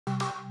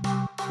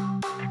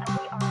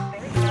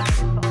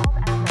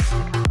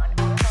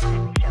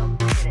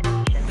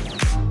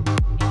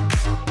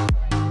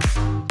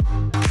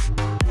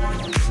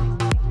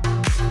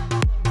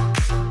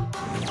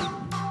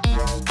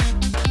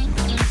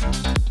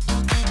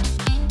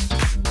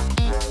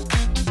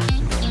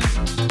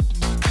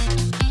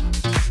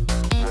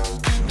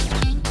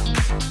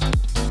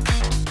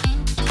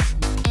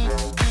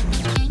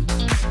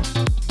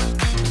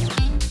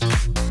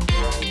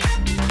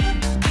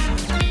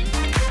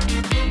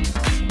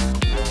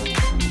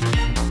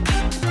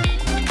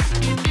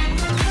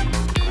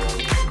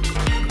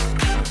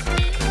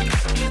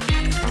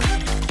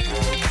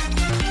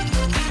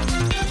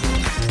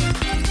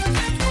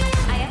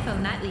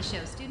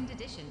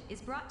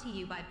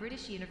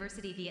British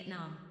University,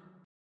 Vietnam.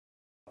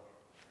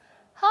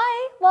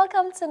 Hi,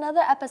 welcome to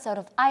another episode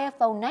of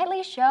IFO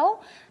Nightly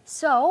Show.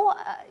 So,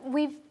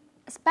 we've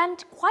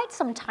spent quite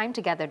some time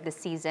together this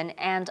season,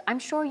 and I'm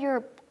sure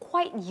you're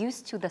quite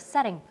used to the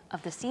setting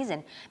of the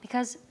season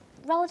because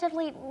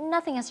relatively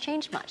nothing has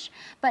changed much.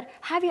 But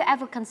have you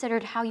ever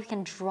considered how you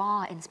can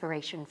draw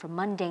inspiration from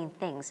mundane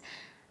things?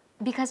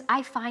 Because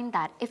I find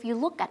that if you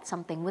look at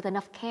something with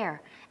enough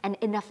care and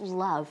enough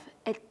love,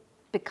 it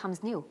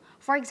becomes new.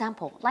 For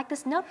example, like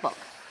this notebook.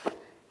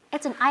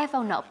 It's an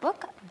IFO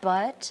notebook,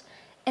 but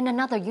in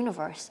another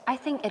universe, I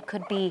think it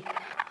could be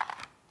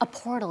a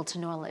portal to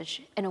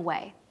knowledge in a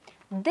way.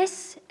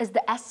 This is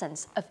the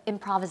essence of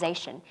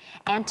improvisation.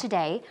 And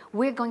today,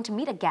 we're going to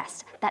meet a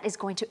guest that is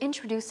going to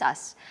introduce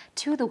us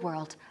to the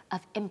world of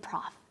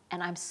improv.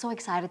 And I'm so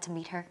excited to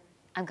meet her.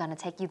 I'm gonna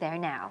take you there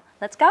now.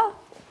 Let's go.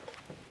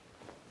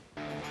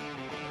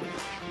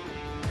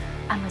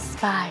 I'm a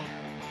spy.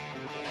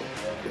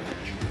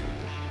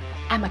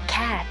 I'm a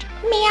cat.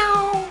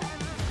 Meow.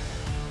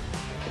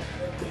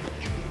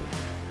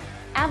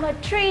 I'm a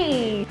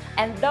tree.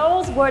 And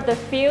those were the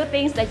few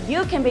things that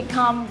you can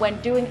become when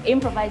doing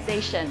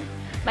improvisation.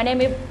 My name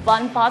is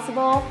Vân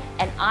Possible,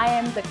 and I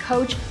am the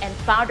coach and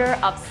founder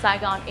of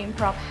Saigon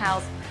Improv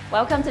House.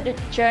 Welcome to the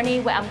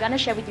journey where I'm gonna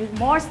share with you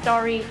more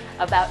story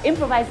about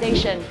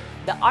improvisation,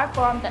 the art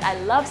form that I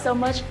love so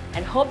much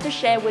and hope to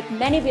share with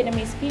many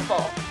Vietnamese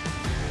people.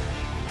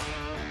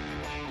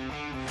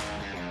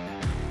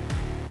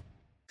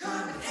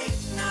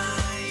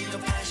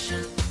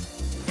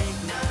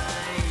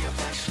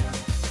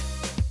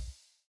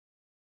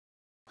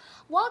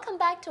 Welcome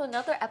back to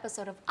another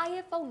episode of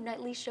IFO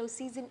Nightly Show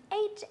Season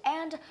 8,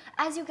 and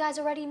as you guys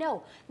already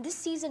know, this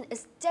season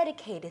is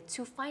dedicated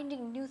to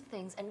finding new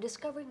things and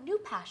discovering new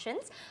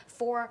passions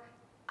for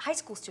high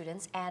school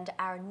students and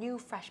our new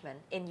freshmen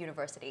in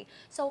university.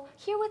 So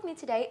here with me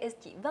today is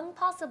Ms Vân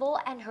Possible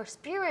and her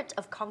spirit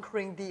of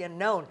conquering the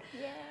unknown.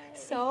 Yay.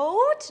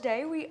 So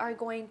today we are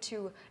going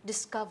to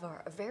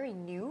discover a very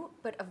new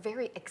but a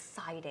very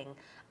exciting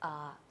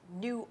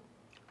new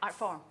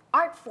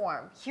art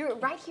form here,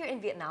 right here in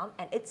Vietnam,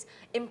 and it's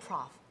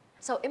improv.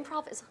 So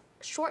improv is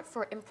short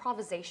for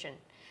improvisation.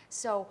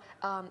 So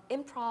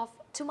improv,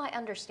 to my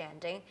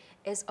understanding,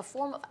 is a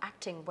form of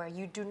acting where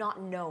you do not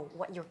know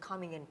what you're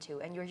coming into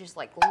and you're just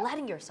like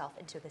letting yourself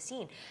into the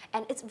scene.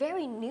 And it's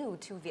very new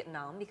to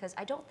Vietnam because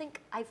I don't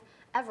think I've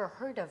ever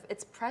heard of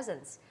its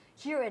presence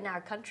here in our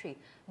country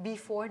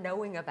before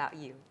knowing about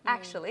you,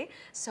 actually.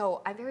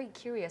 So I'm very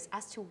curious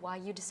as to why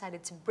you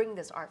decided to bring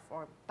this art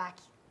form back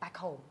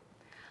home.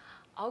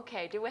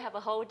 Okay, do we have a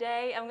whole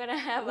day? I'm gonna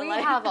have We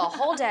have a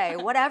whole day,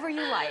 whatever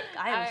you like.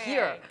 I am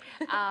here.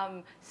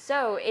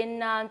 So in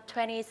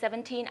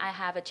 2017, I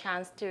have a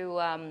chance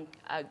to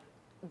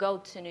go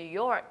to New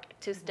York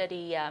to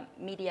study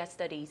media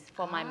studies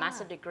for my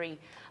master's degree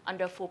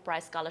under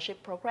Fulbright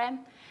scholarship program.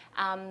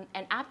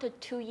 And after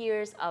 2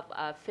 years of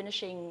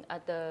finishing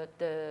the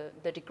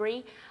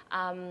degree,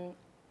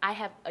 I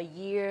have a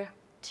year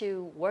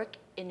to work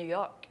in New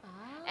York.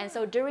 And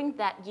so during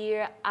that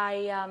year,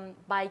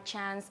 by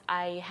chance,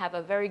 I have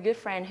a very good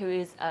friend who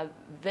is a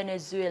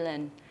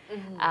Venezuelan,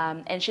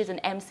 and she's an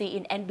MC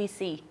in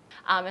NBC.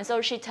 And so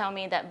she told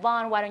me that,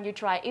 Vân, why don't you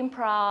try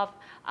improv?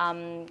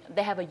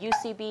 They have a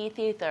UCB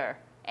theater,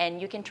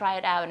 and you can try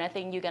it out, and I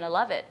think you're gonna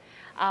love it.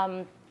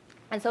 And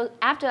so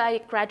after I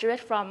graduate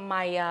from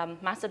my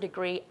master's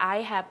degree, I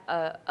have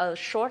a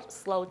short,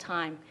 slow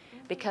time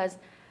because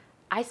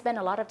I spend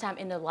a lot of time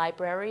in the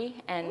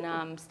library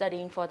and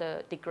studying for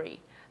the degree.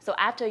 So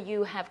after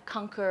you have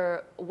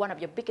conquered one of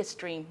your biggest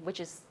dreams, which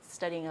is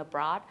studying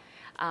abroad,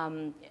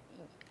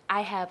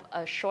 I have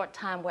a short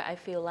time where I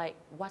feel like,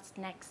 what's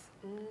next?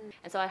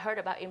 And so I heard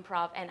about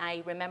improv, and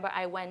I remember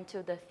I went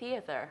to the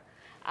theater.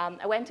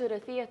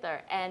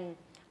 And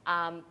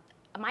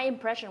my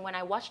impression when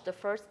I watched the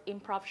first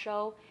improv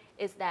show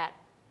is that,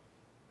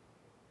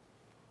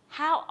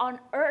 how on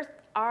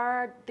earth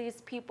are these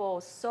people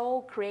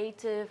so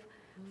creative,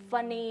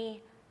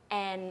 funny,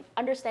 and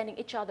understanding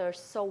each other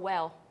so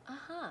well?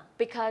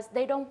 Because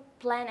they don't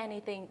plan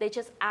anything, they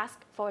just ask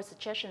for a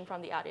suggestion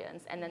from the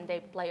audience, and then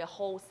they play a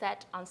whole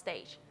set on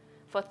stage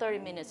for 30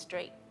 minutes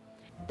straight.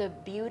 The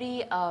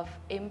beauty of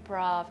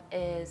improv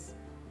is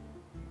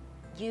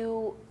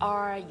you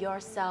are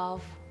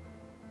yourself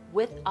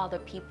with other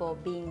people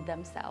being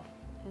themselves.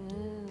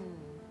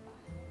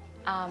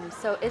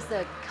 So it's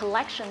a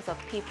collection of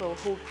people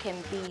who can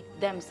be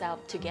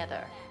themselves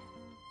together.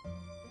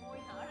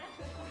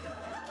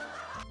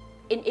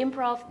 In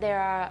improv, there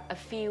are a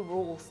few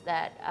rules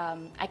that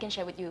I can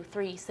share with you,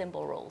 3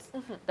 simple rules.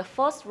 The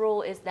first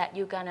rule is that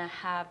you're gonna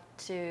have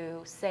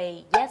to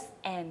say yes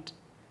and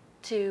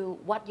to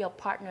what your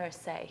partners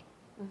say.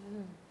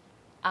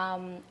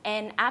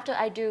 And after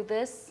I do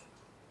this,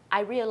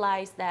 I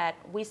realize that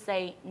we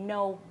say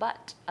no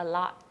but a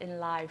lot in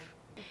life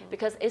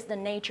because it's the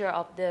nature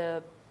of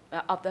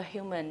the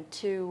human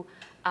to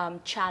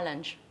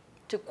challenge,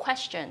 to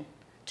question,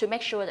 to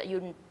make sure that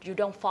you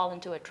don't fall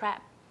into a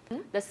trap.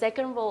 The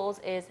second rule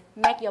is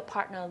make your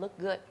partner look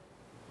good.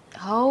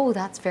 Oh,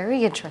 that's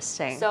very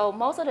interesting. So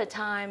most of the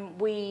time,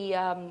 we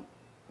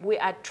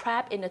are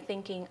trapped in the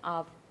thinking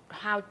of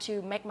how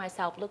to make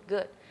myself look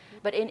good.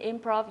 But in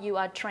improv, you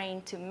are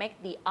trained to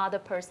make the other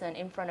person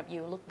in front of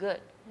you look good.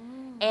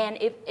 And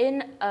if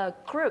in a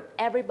group,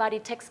 everybody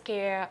takes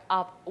care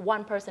of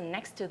one person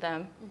next to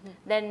them,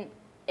 then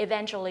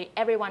eventually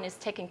everyone is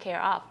taken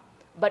care of,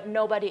 but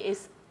nobody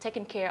is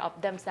taking care of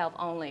themselves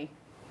only.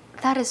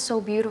 That is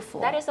so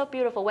beautiful. That is so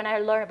beautiful. When I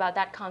learned about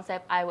that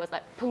concept, I was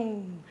like,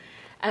 boom.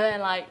 And then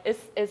like,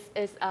 it's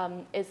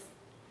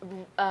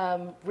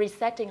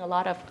resetting a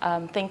lot of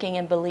thinking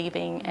and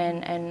believing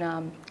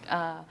and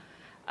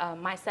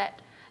mindset.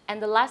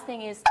 And the last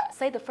thing is,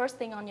 say the first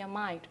thing on your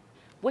mind,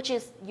 which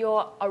is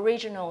your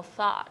original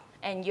thought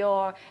and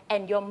your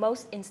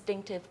most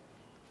instinctive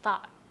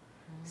thought.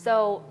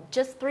 So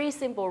just 3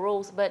 simple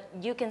rules, but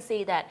you can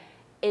see that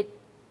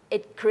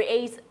it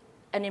creates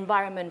an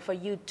environment for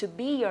you to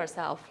be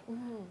yourself,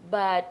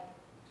 but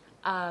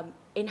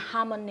in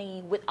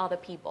harmony with other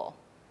people.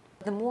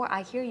 The more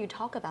I hear you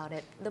talk about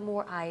it, the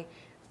more I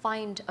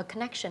find a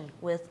connection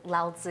with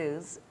Lao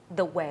Tzu's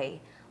The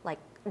Way. Like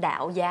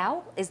Đạo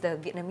giáo is the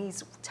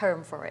Vietnamese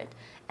term for it.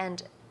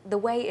 And the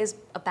way is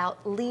about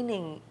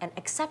leaning and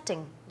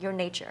accepting your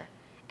nature.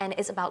 And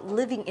it's about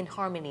living in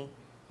harmony,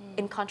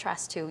 in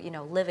contrast to, you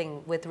know,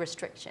 living with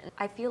restriction.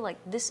 I feel like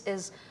this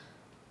is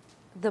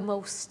the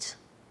most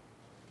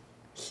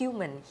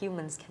human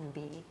humans can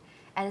be.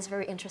 And it's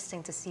very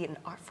interesting to see an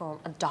art form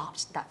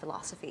adopt that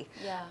philosophy.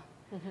 Yeah.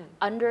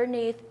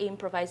 Underneath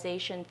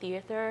improvisation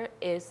theater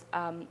is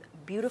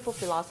beautiful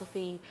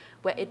philosophy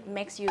where it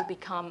makes you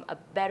become a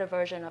better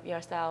version of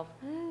yourself,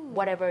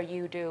 whatever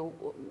you do,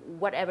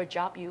 whatever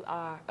job you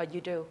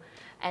do.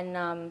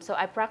 And so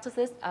I practice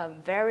this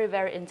very,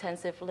 very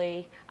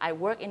intensively. I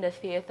work in the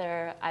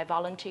theater. I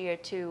volunteer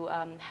to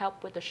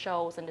help with the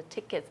shows and the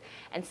tickets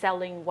and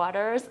selling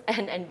waters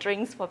and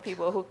drinks for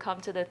people who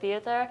come to the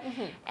theater.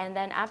 And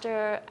then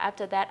after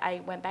that, I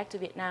went back to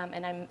Vietnam,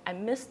 and I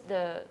missed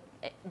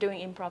doing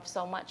improv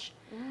so much.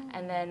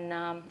 And then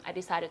I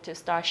decided to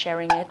start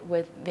sharing it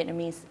with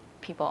Vietnamese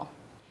people.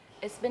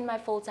 It's been my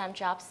full-time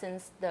job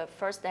since the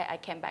first day I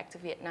came back to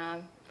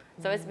Vietnam.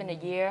 So it's been a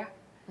year,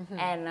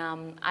 and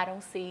I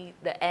don't see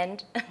the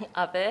end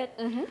of it.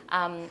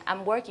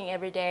 I'm working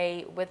every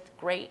day with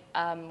great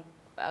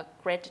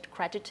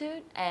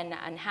gratitude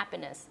and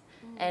happiness.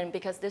 And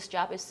because this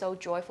job is so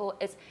joyful,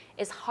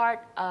 it's hard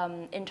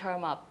in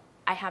terms of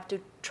I have to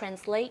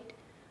translate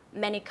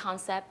many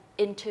concepts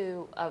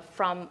into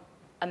from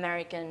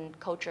American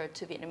culture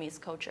to Vietnamese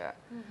culture.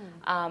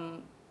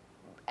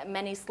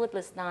 Many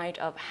sleepless nights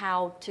of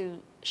how to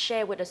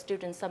share with the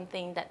students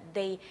something that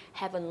they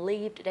haven't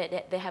lived,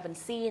 that they haven't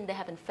seen, they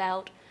haven't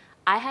felt.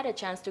 I had a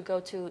chance to go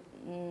to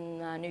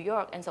New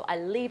York, and so I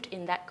lived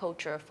in that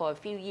culture for a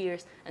few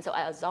years, and so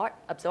I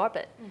absorbed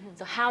it.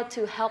 So how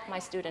to help my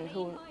students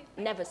who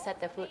never set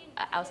their foot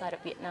outside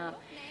of Vietnam.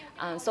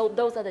 So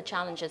those are the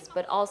challenges,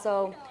 but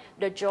also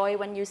the joy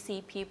when you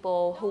see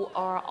people who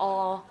are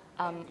all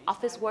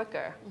office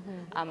worker,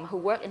 who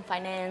work in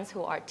finance,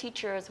 who are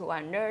teachers, who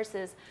are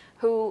nurses,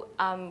 who,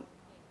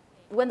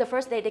 when the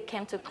first day they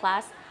came to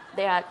class,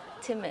 they are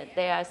timid,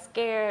 they are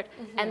scared,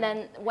 and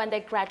then when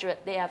they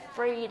graduate, they are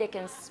free, they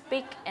can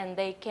speak, and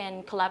they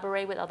can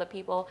collaborate with other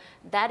people.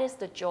 That is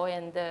the joy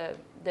and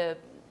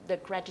the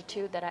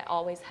gratitude that I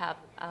always have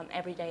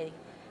every day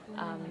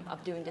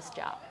of doing this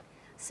job.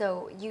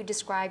 So you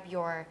describe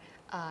your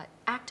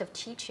act of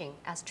teaching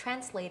as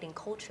translating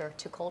culture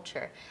to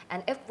culture.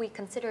 And if we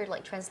consider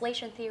like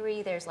translation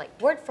theory, there's like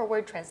word for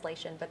word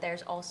translation, but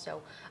there's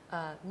also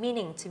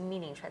meaning to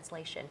meaning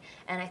translation.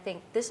 And I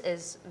think this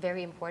is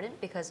very important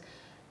because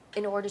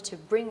in order to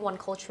bring one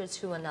culture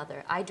to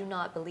another, I do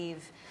not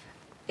believe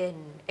in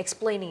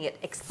explaining it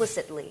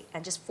explicitly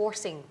and just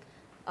forcing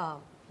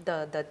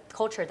the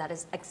culture that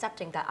is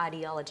accepting that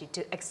ideology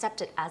to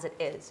accept it as it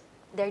is.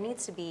 There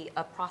needs to be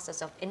a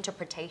process of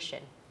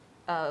interpretation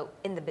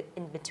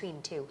in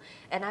between too.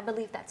 And I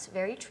believe that's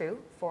very true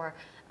for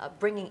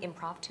bringing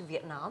improv to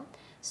Vietnam.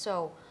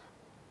 So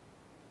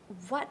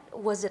what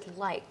was it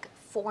like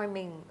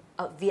forming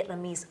a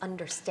Vietnamese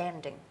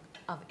understanding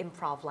of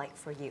improv like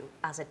for you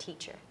as a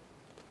teacher?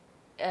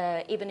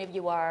 Even if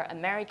you are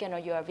American or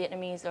you are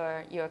Vietnamese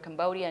or you're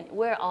Cambodian,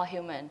 we're all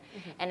human.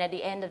 And at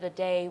the end of the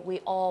day, we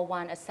all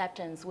want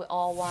acceptance. We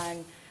all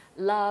want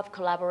love,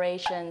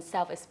 collaboration,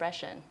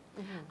 self-expression.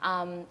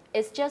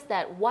 It's just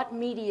that what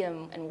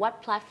medium and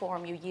what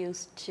platform you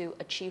use to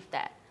achieve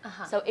that.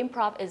 So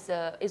improv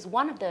is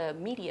one of the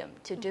medium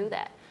to do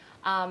that.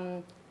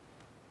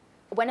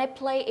 When I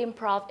play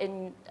improv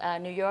in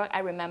New York, I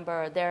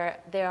remember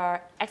there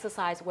are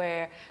exercises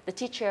where the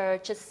teacher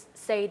just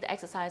say the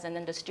exercise and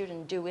then the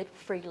student do it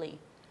freely.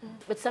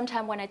 But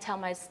sometimes when I tell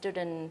my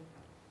student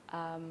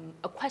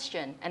a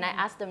question and I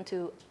ask them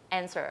to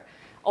answer,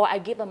 or I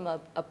give them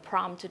a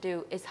prompt to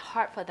do, it's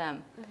hard for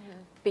them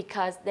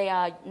because they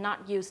are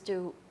not used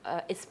to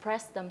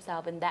express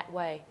themselves in that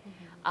way.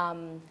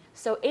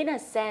 So in a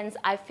sense,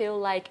 I feel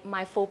like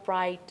my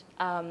Fulbright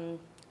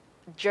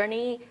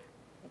journey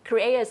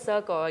create a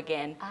circle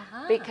again,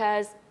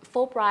 because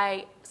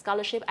Fulbright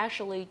scholarship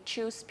actually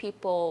choose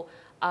people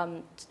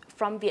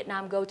from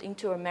Vietnam go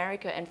into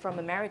America, and from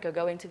America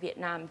go into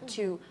Vietnam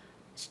to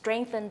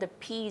strengthen the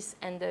peace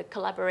and the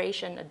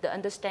collaboration, the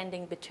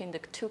understanding between the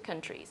two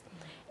countries.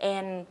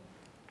 And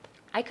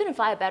I couldn't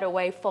find a better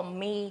way for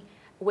me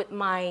with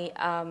my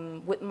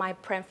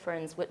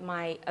preference, with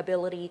my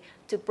ability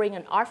to bring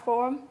an art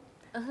form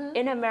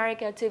in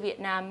America to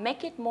Vietnam,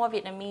 make it more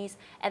Vietnamese,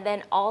 and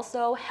then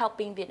also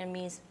helping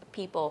Vietnamese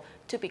people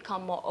to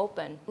become more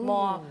open,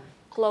 more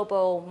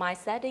global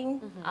mindsetting,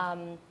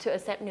 to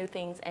accept new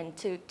things and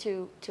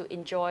to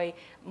enjoy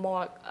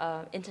more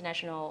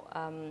international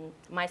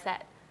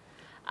mindset.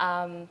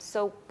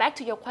 So back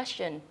to your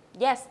question,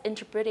 yes,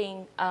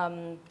 interpreting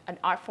an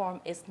art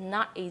form is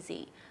not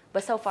easy,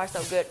 but so far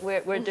so good.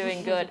 We're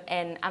doing good,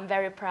 and I'm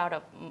very proud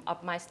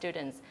of my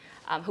students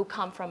who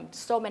come from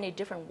so many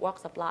different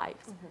walks of life,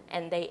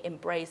 and they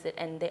embrace it,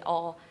 and they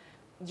all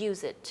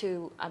use it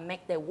to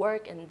make their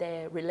work and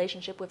their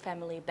relationship with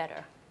family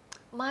better.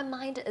 My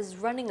mind is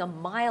running a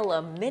mile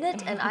a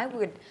minute, and I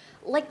would,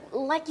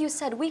 like you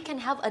said, we can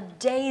have a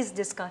day's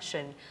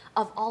discussion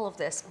of all of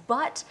this.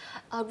 But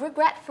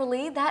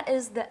regretfully, that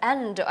is the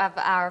end of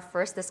our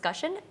first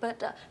discussion.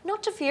 But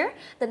not to fear,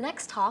 the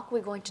next talk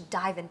we're going to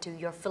dive into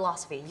your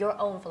philosophy, your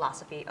own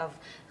philosophy of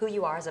who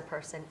you are as a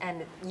person,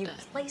 and you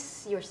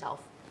place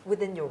yourself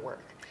within your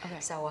work.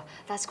 Okay. So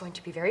that's going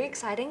to be very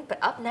exciting. But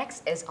up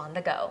next is On The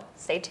Go.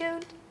 Stay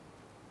tuned.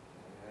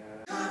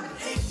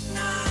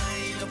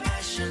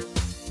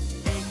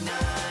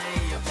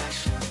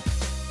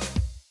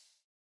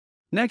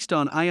 Next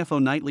on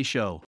IFO Nightly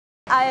Show.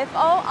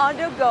 IFO on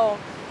the go.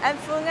 I'm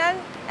Phương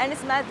Anh, and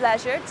it's my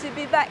pleasure to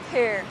be back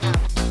here.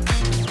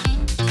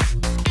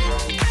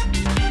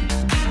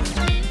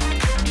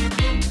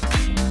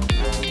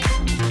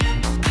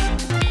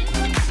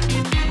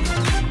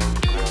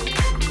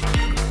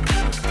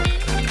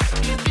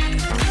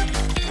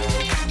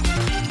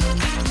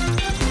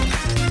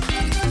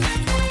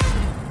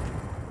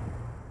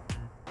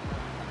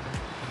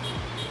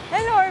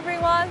 Hello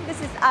everyone,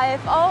 this is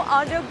IFO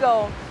on the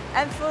go.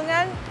 I'm Phương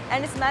Anh,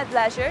 and it's my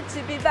pleasure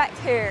to be back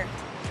here.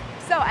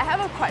 So I have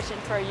a question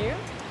for you.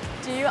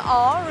 Do you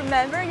all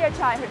remember your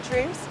childhood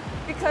dreams?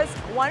 Because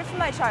one of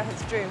my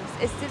childhood dreams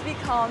is to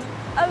become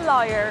a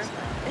lawyer.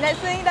 And I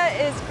think that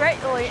is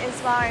greatly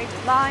inspired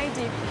by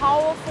the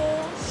powerful,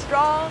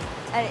 strong,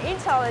 and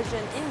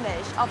intelligent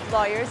image of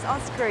lawyers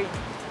on screen.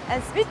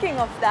 And speaking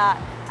of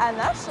that, I'm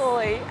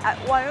actually at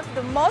one of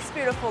the most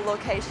beautiful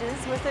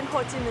locations within Ho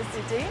Chi Minh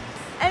City,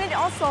 and it's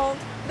also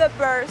the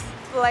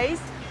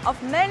birthplace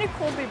of many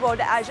cool people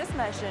that I just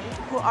mentioned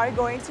who are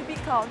going to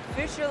become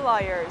future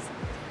lawyers.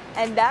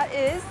 And that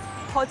is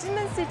Ho Chi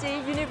Minh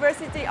City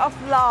University of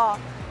Law.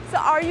 So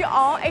are you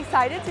all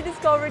excited to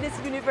discover this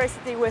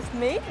university with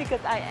me?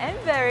 Because I am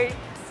very.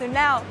 So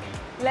now,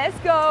 let's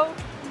go.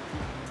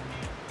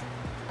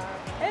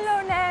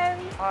 Hello, Nam.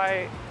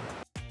 Hi.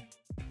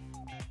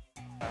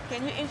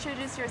 Can you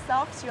introduce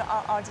yourself to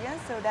our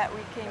audience so that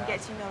we can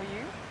get to know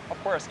you?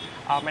 Of course.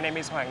 My name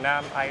is Hoàng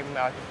Nam. I'm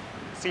a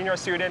senior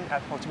student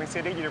at Ho Chi Minh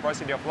City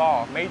University of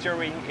Law,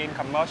 majoring in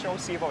commercial,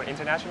 civil, and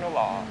international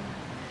law.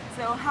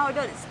 So how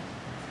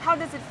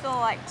does it feel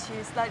like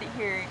to study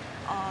here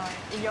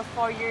in your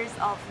 4 years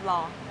of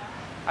law?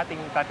 I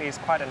think that is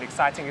quite an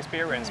exciting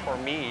experience for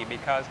me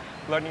because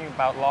learning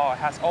about law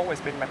has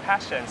always been my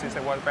passion since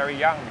I was very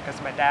young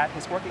because my dad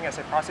is working as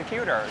a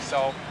prosecutor,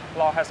 so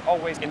law has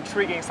always been an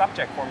intriguing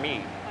subject for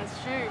me.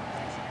 That's true.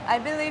 I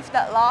believe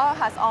that law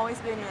has always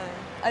been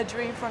a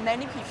dream for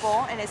many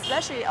people, and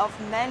especially of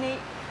many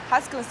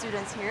high school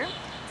students here.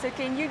 So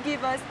can you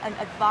give us an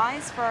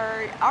advice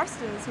for our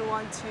students who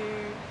want to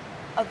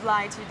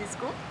apply to this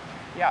school?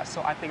 Yeah,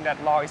 so I think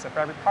that law is a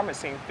very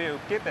promising field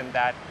given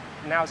that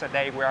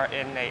nowadays we are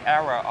in an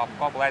era of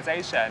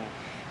globalization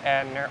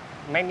and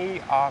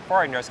many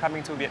foreigners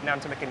coming to Vietnam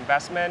to make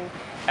investment,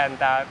 and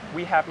that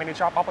we have many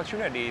job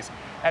opportunities.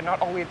 And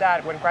not only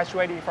that, when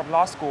graduating from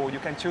law school, you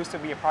can choose to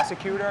be a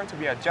prosecutor, to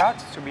be a judge,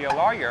 to be a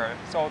lawyer.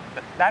 So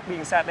that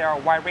being said, there are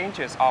wide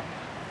ranges of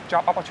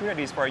job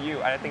opportunities for you,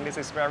 and I think this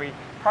is very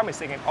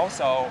promising and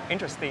also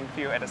interesting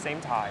field at the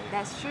same time.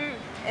 That's true.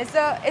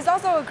 It's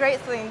also a great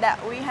thing that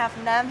we have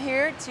Nam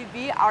here to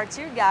be our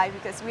tour guide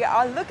because we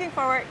are looking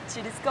forward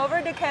to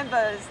discover the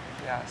campus.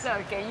 Yes. So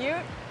can you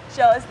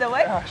show us the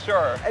way?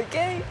 Sure.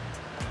 Okay.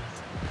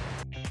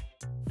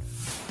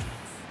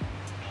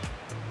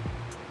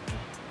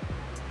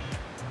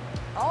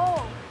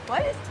 Oh,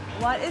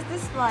 what is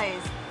this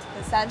place?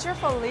 The Center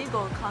for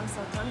Legal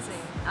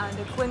Consultancy and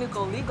the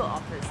Clinical Legal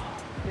Office.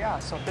 Yeah,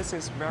 so this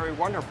is very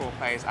wonderful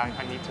place,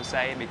 I need to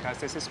say, because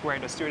this is where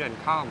the students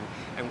come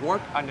and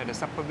work under the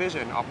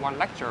supervision of one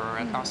lecturer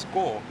at our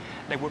school.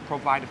 They would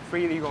provide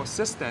free legal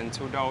assistance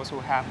to those who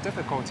have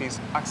difficulties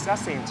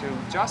accessing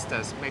to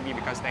justice, maybe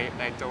because they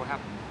don't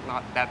have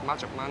not that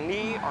much of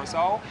money or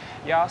so.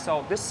 Yeah,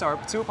 so this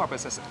serves two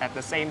purposes at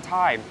the same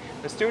time.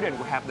 The student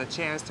will have the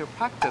chance to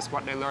practice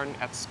what they learn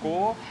at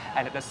school,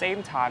 and at the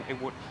same time,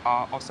 it would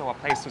also a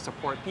place to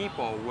support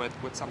people with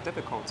some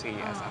difficulty,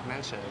 as I've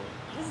mentioned.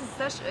 This is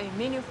such a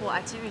meaningful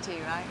activity,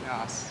 right?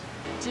 Yes.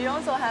 Do you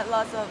also have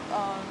lots of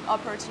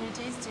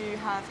opportunities to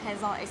have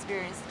hands-on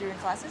experience during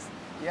classes?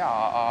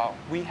 Yeah,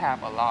 we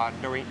have a lot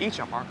during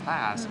each of our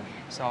class.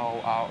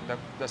 So the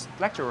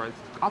lecturers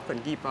often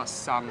give us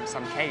some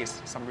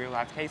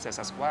real-life cases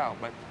as well,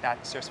 but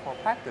that's just for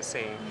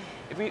practicing.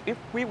 If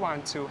we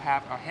want to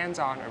have a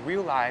hands-on, a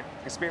real-life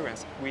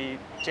experience, we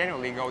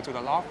generally go to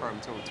the law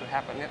firm to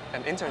have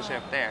an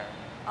internship there.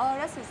 Oh,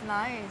 that is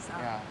nice.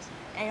 Yes.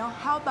 And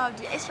how about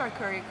the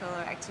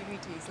extracurricular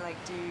activities? Like,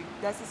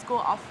 does the school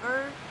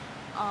offer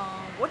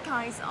what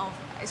kinds of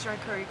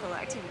extracurricular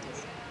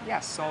activities?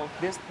 Yes, so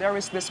there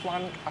is this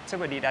one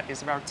activity that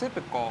is very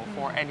typical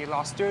for any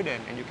law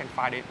student, and you can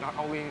find it not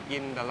only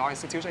in the law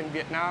institution in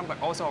Vietnam,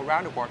 but also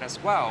around the world as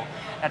well.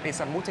 That is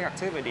a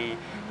multi-activity.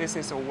 This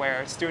is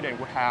where students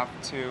would have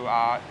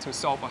to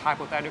solve a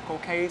hypothetical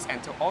case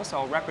and to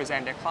also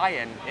represent their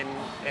client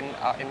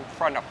in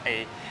front of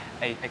a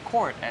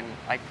court and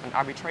like an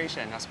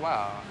arbitration as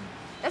well.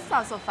 That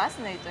sounds so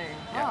fascinating.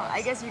 Yes. Wow,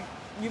 I guess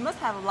you must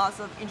have lots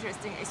of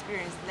interesting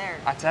experience there.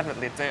 I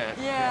definitely did.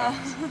 Yeah.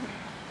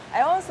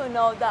 I also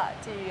know that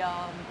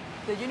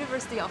the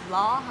University of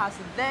Law has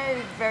a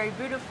very, very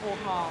beautiful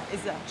hall.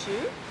 Is that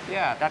true?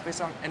 Yeah, that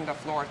is in the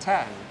floor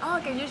 10. Oh,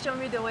 can you show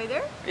me the way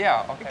there?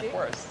 Yeah, okay, of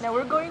course. Now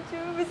we're going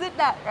to visit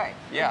that, right?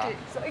 Yeah. Okay,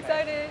 so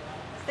excited.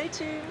 Stay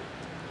tuned.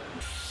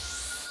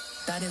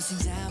 Ta đều sinh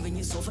ra với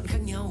những số phận khác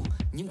nhau,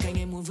 những cánh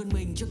em muốn vươn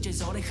mình trước trời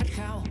gió đầy khát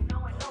khao.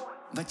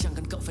 Và chẳng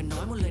cần cậu phải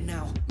nói một lời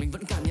nào, mình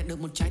vẫn cảm nhận được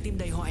một trái tim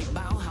đầy hoài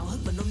bão, háo hức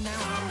và nôn nao.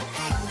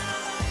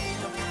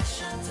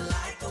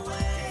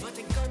 Với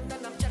thành cơn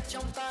đang nắm chặt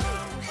trong tay,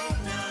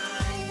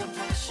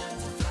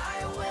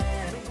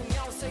 mình cùng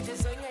nhau xây thế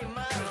giới ngày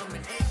mai.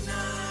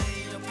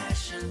 Ignite your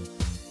passion,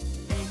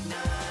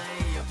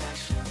 ignite your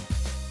passion.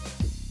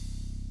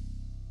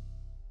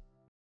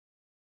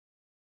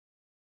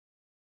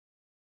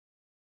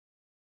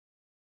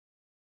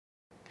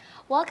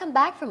 Welcome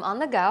back from On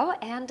The Go,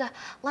 and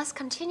let's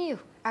continue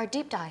our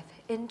deep dive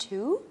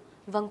into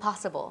Vân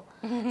Possible.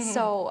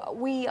 So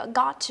we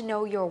got to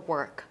know your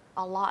work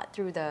a lot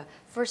through the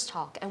first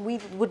talk, and we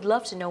would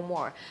love to know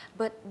more.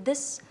 But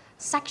this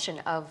section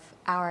of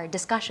our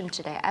discussion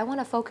today, I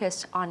want to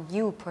focus on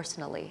you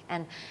personally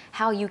and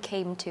how you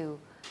came to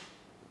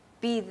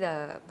be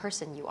the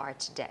person you are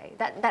today.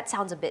 That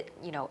sounds a bit,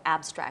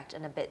 abstract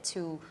and a bit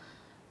too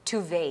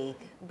vague,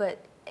 but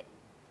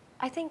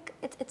I think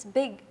it's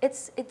big.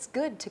 It's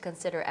good to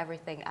consider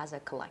everything as a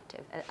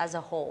collective, as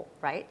a whole,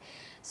 right?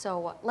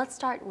 So let's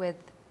start with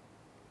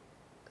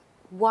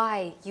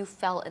why you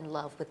fell in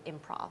love with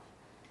improv.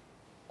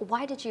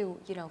 Why did you,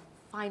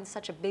 find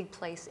such a big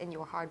place in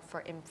your heart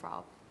for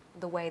improv,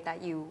 the way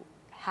that you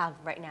have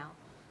right now?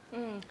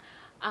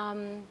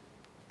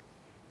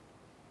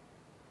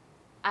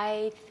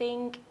 I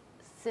think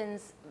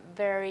since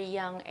very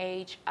young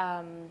age,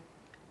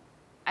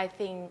 I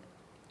think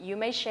you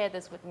may share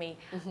this with me.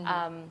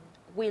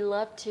 We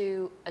love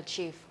to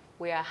achieve.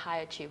 We are high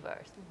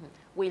achievers.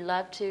 We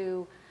love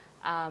to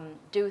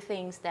do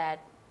things that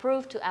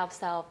prove to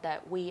ourselves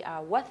that we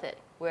are worth it.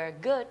 We're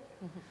good.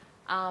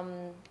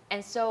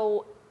 And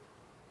so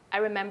I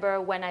remember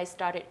when I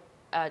started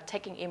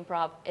taking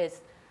improv,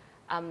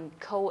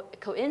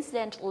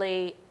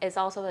 coincidentally, is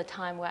also the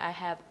time where I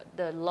have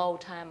the low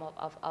time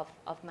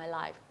of my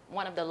life,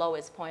 one of the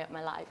lowest point of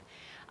my life.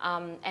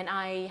 And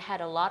I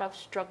had a lot of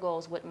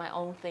struggles with my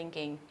own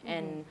thinking,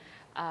 and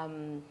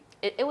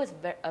it was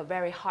a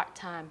very hard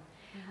time.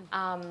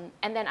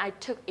 And then I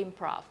took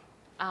improv.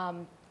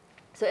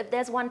 So if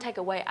there's one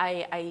takeaway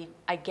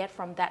I get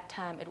from that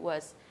time, it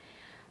was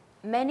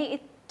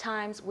many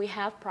times we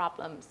have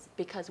problems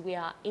because we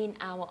are in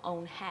our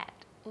own head.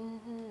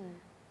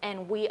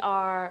 And we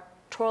are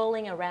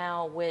trolling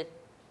around with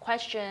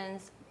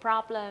questions,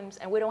 problems,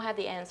 and we don't have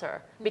the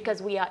answer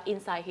because we are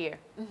inside here.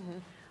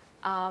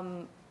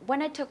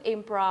 When I took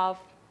improv,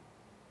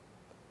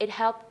 it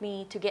helped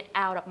me to get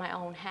out of my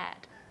own head.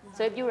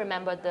 So if you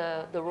remember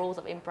the rules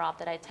of improv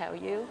that I tell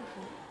you,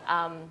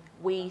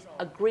 we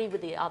agree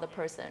with the other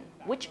person,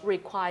 which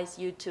requires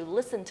you to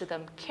listen to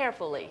them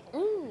carefully,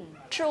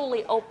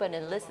 truly open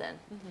and listen.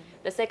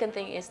 The second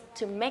thing is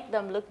to make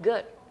them look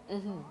good.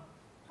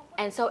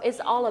 And so it's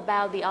all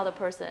about the other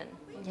person.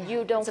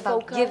 You don't It's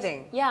about focus.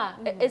 giving. Yeah,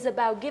 it's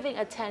about giving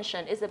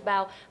attention. It's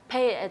about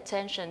paying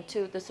attention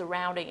to the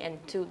surrounding and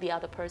to the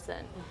other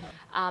person.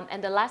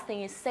 And the last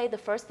thing is say the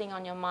first thing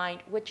on your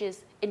mind, which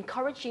is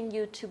encouraging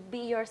you to be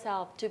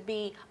yourself, to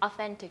be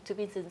authentic, to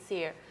be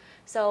sincere.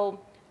 So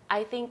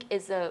I think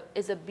it's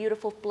a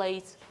beautiful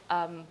place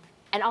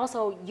And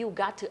also you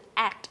got to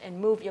act and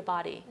move your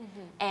body.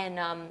 And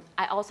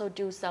I also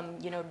do some,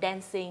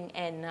 dancing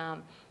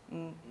and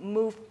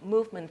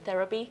movement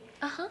therapy.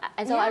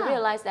 And so I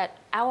realized that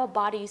our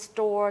body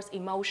stores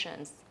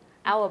emotions.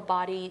 Our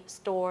body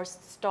stores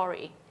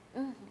story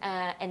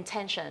and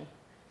tension.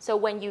 So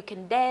when you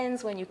can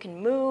dance, when you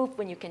can move,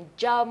 when you can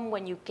jump,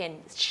 when you can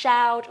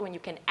shout, when you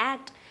can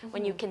act,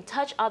 when you can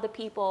touch other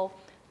people,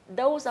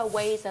 those are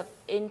ways of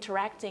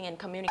interacting and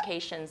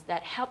communications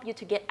that help you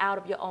to get out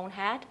of your own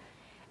head.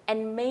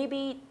 And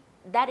maybe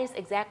that is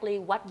exactly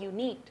what you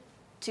need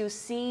to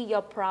see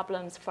your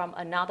problems from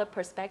another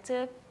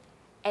perspective,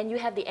 and you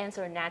have the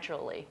answer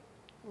naturally.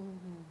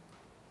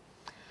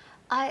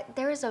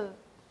 There is a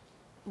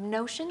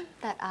notion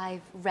that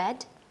I've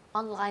read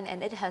online,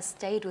 and it has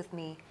stayed with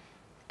me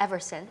ever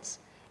since.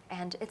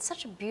 And it's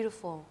such a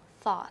beautiful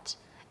thought.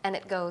 And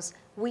it goes,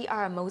 we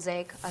are a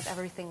mosaic of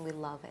everything we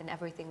love and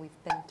everything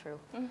we've been through.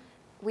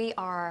 We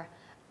are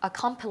a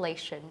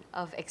compilation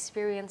of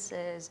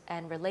experiences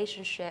and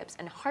relationships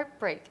and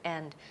heartbreak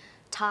and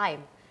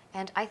time.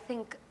 And I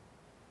think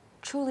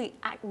truly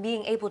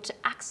being able to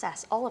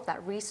access all of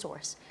that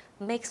resource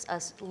makes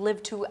us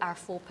live to our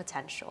full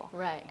potential.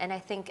 Right. And I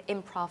think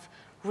improv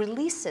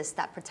releases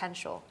that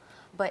potential.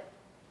 But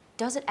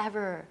does it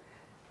ever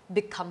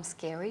become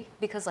scary?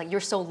 Because like you're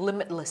so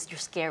limitless, you're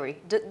scary.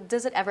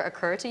 Does it ever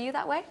occur to you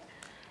that way?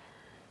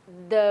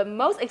 The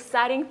most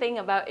exciting thing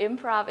about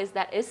improv is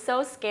that it's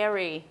so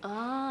scary.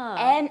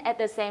 And at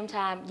the same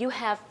time, you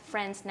have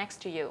friends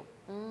next to you.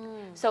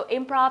 So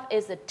improv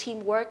is a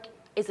teamwork,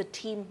 is a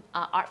team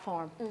art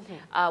form.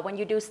 When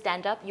you do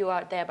stand-up, you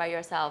are there by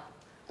yourself.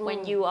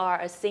 When you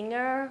are a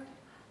singer,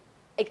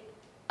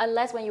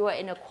 unless when you are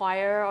in a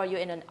choir or you're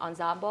in an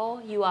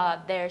ensemble, you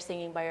are there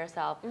singing by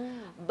yourself.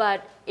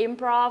 But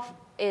improv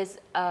is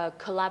a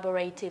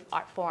collaborative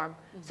art form.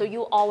 So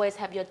you always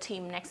have your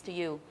team next to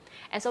you.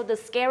 And so the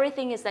scary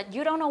thing is that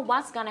you don't know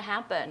what's gonna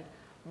happen,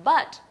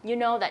 but you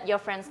know that your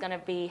friend's gonna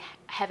be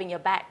having your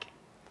back.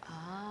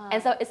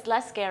 And so it's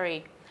less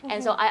scary.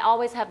 And so I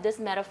always have this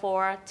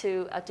metaphor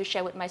to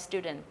share with my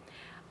students.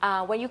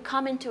 When you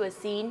come into a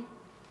scene,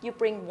 you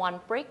bring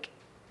one brick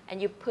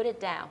and you put it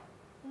down.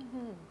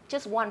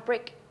 Just one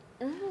brick.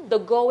 The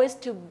goal is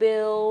to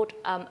build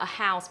a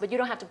house, but you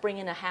don't have to bring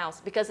in a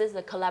house because it's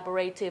a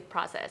collaborative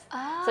process.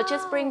 So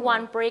just bring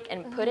one brick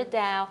and put it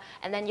down,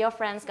 and then your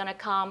friend's gonna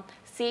come,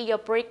 see your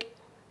brick,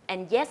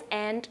 and yes,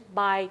 and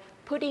by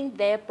putting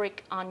their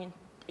brick on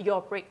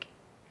your brick.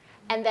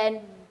 And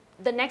then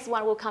the next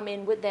one will come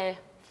in with their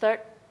third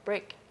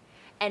brick.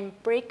 And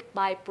brick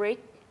by brick,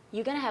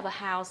 you're gonna have a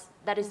house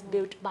that is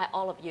built by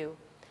all of you.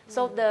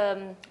 So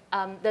the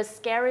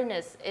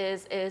scariness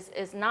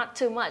is not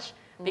too much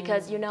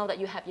because you know that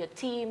you have your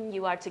team,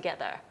 you are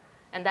together.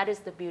 And that is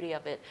the beauty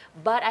of it.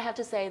 But I have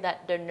to say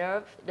that the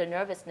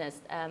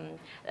nervousness,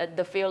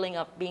 the feeling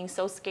of being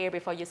so scared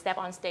before you step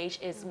on stage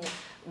is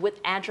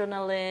with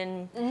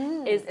adrenaline,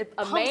 is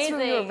amazing.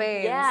 Through your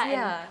veins.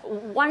 Yeah.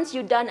 And once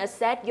you've done a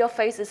set, your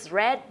face is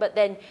red, but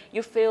then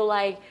you feel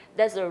like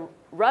there's a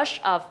rush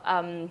of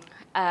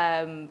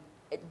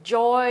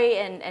joy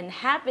and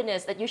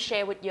happiness that you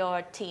share with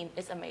your team.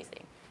 Is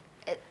amazing.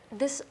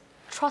 This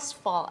trust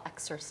fall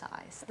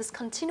exercise, this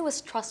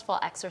continuous trust fall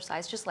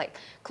exercise, just like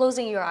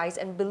closing your eyes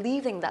and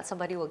believing that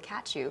somebody will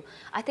catch you,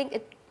 I think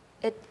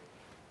it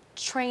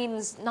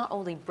trains not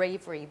only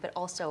bravery but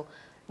also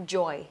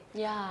joy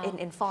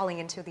in falling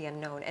into the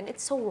unknown. And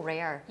it's so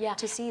rare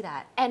to see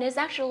that. And it's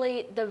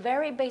actually the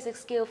very basic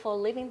skill for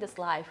living this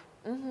life.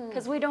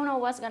 Because we don't know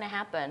what's going to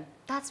happen.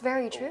 That's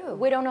very true.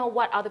 We don't know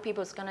what other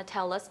people is going to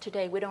tell us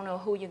today. We don't know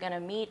who you're going to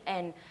meet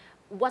and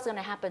what's going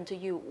to happen to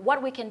you.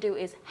 What we can do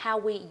is how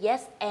we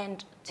yes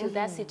and to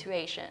that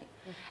situation.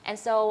 And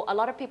so a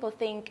lot of people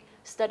think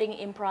studying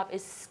improv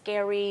is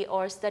scary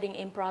or studying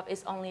improv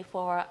is only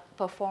for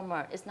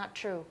performer. It's not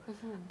true.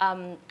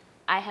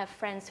 I have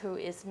friends who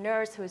is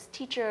nurse, who is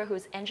teacher, who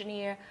is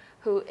engineer,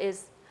 who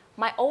is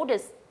my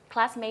oldest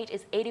classmate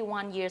is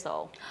 81 years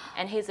old,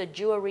 and he's a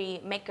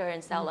jewelry maker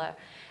and seller.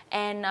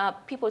 And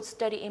people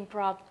study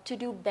improv to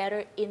do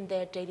better in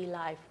their daily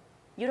life.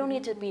 You don't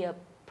need to be a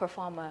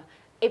performer.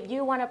 If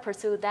you want to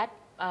pursue that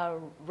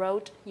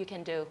road, you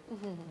can do.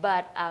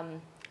 But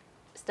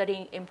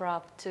studying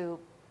improv to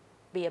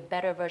be a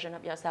better version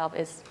of yourself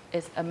is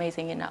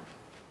amazing enough.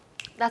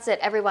 That's it,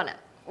 everyone.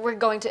 We're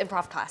going to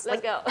improv class.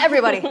 Let's go.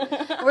 Everybody.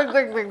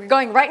 we're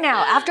going right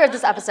now after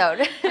this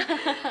episode.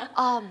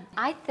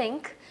 I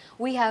think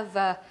we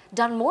have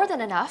done more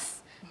than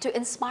enough to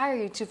inspire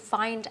you to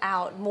find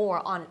out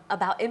more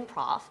about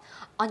improv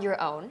on your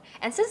own.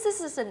 And since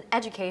this is an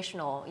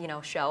educational,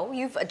 show,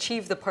 you've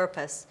achieved the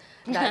purpose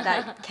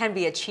that can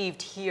be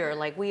achieved here.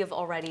 Like we have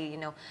already,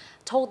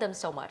 told them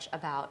so much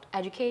about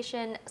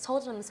education,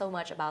 told them so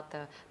much about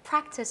the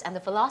practice and the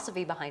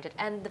philosophy behind it,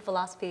 and the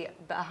philosophy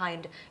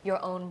behind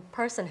your own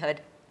personhood.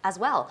 as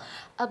well.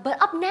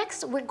 But up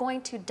next, we're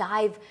going to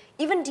dive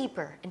even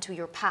deeper into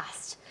your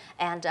past.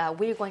 And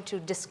we're going to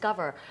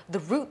discover the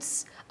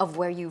roots of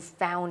where you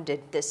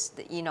founded this,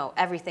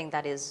 everything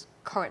that is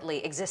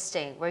currently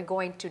existing. We're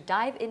going to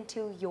dive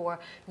into your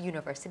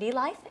university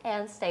life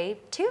and stay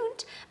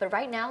tuned. But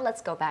right now,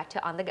 let's go back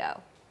to On The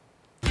Go.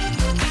 Be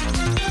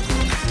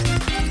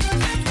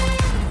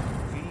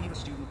a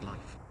student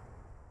life.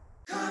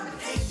 Come and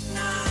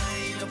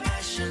ignite your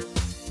passion.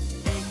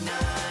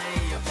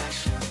 Ignite your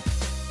passion.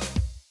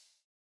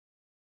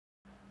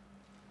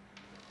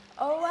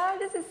 Oh wow,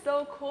 this is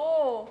so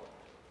cool.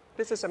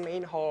 This is the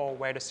main hall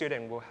where the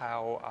student will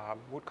have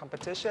wood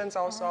competitions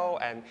also,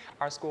 and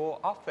our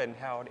school often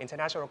held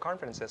international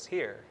conferences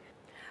here.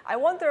 I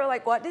wonder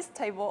what this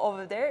table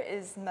over there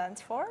is meant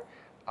for.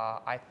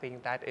 I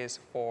think that is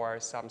for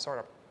some sort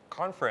of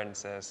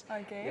conferences.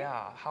 Okay.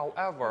 Yeah.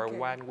 However, Okay.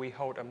 when we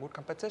hold a mood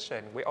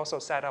competition, we also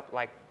set up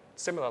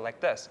similar like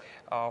this,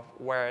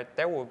 where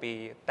that will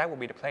be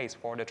the place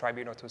for the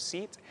tribunal to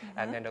sit,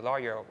 and then the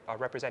lawyer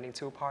representing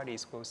two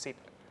parties will sit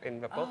in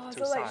the both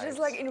two sides. Just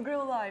like in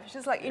real life,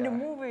 just like in the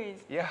Yeah.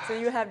 movies. Yeah. So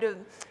you have the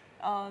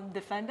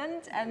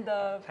defendant and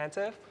the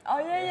Plaintiff?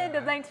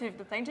 the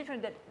plaintiff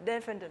and the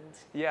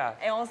defendant. Yeah.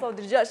 And also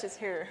the judge is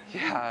here.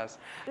 Yes.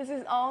 This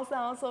is all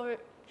sounds so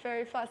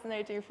very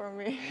fascinating for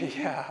me.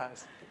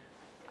 Yes.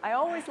 I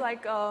always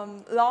like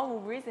law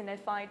movies, and I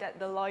find that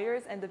the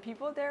lawyers and the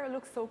people there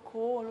look so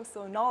cool, look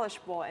so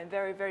knowledgeable, and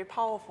very, very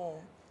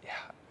powerful. Yeah,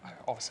 I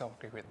also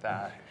agree with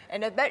that.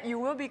 And I bet you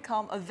will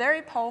become a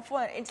very powerful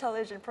and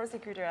intelligent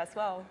prosecutor as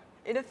well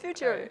in the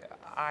future.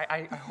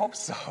 I hope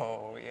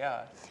so,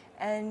 yeah.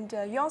 And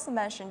you also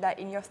mentioned that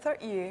in your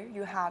third year,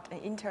 you had an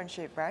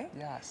internship, right?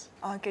 Yes.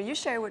 Can you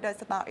share with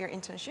us about your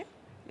internship?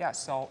 Yeah,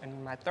 so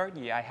in my third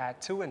year, I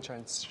had two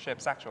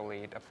internships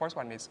actually. The first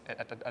one is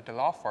at the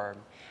law firm.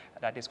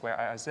 That is where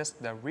I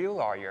assist the real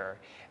lawyer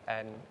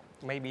and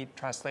maybe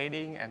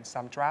translating and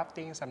some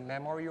drafting, some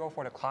memorial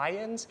for the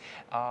clients.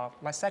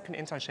 My second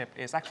internship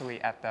is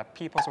actually at the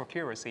People's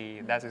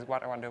Procuracy. That is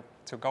what I want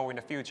to go in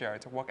the future,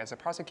 to work as a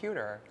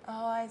prosecutor.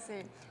 Oh, I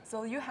see.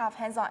 So you have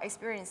hands-on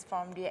experience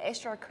from the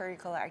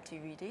extracurricular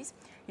activities.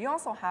 You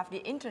also have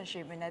the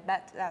internship, and I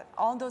bet that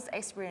all those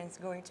experience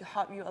going to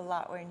help you a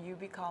lot when you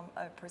become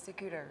a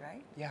prosecutor,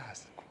 right?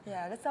 Yes.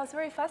 Yeah, that sounds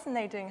very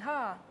fascinating,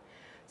 huh?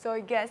 So I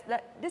guess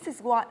that this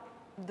is what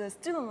the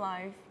student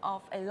life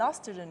of a law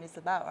student is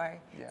about, right?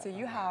 Yeah. So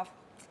you have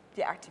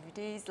the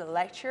activities, the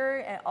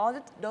lecture, and all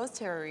those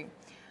theory.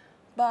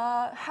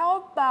 But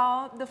how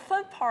about the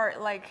fun part?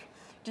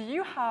 Do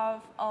you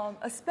have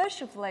a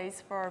special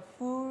place for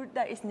food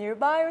that is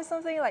nearby or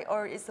something?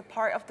 Or is a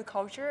part of the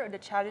culture or the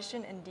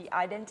tradition and the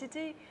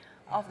identity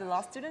of the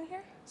law student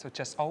here? So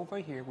just over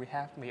here, we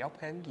have Ms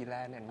Vân Possible,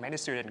 and many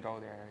students go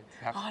there.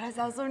 Oh, that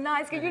sounds so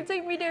nice. Can you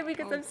take me there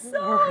because I'm so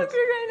course.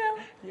 hungry right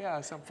now?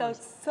 Yeah, some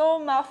Sounds so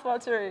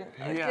mouth-watering.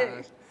 Okay.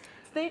 Yes.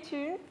 Stay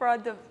tuned for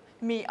the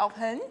Ms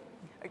Vân.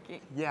 Okay.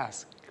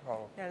 Yes,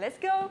 go. Now let's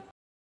go.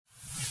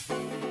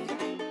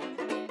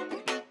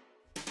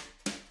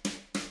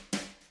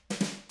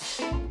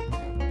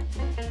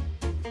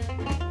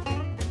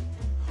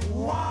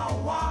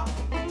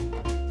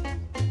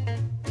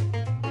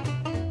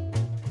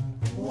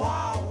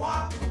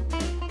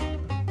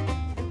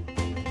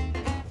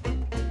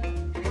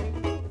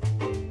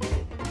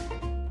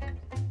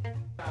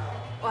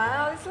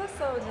 Wow, this looks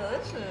so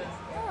delicious.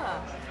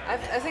 Yeah.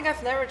 I think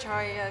I've never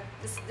tried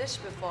this dish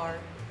before.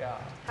 Yeah.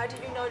 How did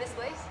you know this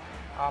place?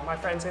 My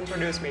friends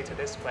introduced me to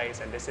this place,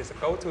 and this is a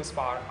go-to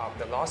spot of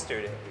the law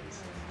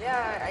students.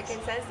 Yeah, I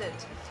can sense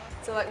it.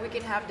 So we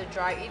can have the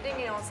dry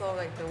eating and also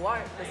the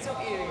soup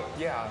eating.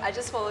 Yeah. I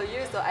just follow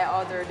you, so I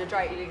order the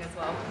dry eating as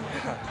well.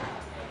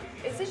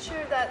 Is it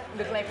true that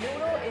the clam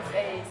noodle is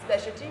a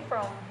specialty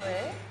from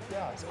where?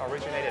 Yeah, it's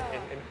originated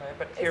in Korea,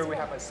 but here we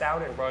have a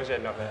southern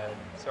version of it.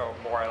 So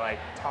more like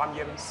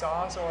tom-yum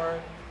sauce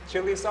or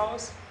chili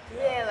sauce.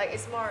 Yeah,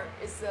 it's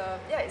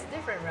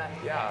different, right?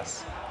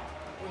 Yes.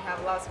 We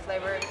have lots of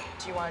flavor.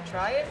 Do you want to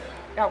try it?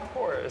 Yeah, of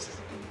course.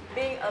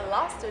 Being a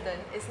law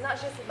student, it's not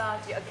just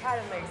about the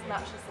academics, not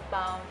just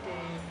about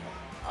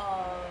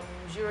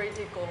the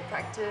juridical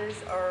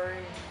practice or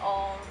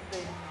all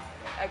the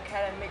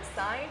academic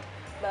side,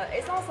 but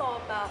it's also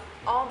about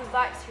all the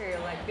vibes here,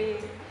 like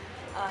being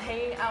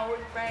hanging out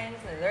with friends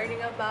and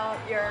learning about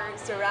your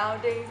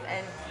surroundings,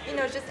 and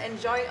just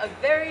enjoying a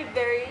very,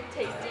 very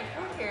tasty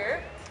food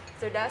here.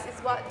 So that is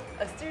what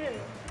a student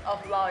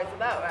of law is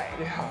about, right?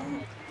 Yeah.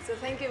 So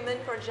thank you, Min,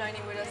 for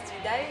joining with us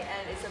today,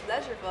 and it's a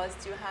pleasure for us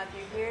to have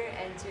you here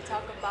and to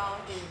talk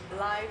about the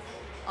life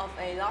of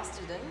a law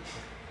student.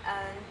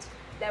 And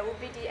that will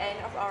be the end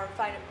of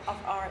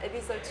our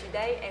episode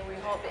today, and we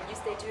hope that you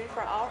stay tuned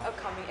for our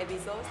upcoming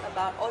episodes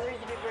about other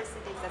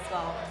universities as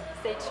well.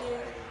 Stay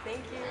tuned.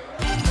 Thank you.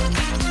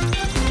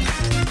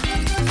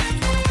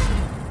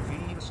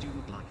 Be a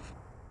student life.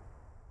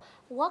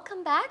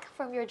 Welcome back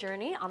from your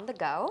journey on the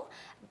go.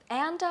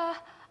 And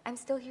I'm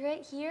still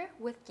here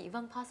with Ms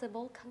Vân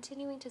Possible,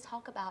 continuing to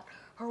talk about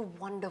her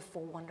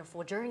wonderful,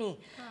 wonderful journey.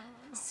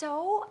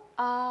 So,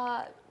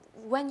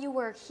 when you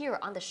were here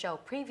on the show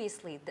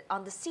previously,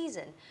 on the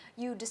season,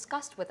 you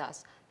discussed with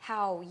us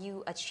how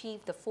you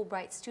achieved the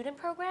Fulbright student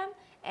program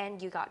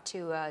and you got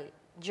to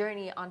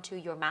journey onto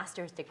your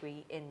master's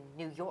degree in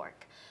New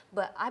York.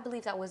 But I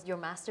believe that was your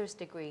master's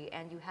degree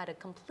and you had a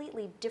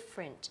completely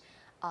different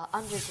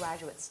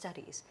undergraduate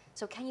studies.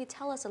 So can you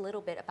tell us a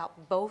little bit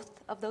about both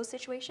of those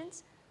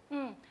situations?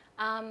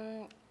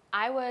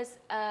 I was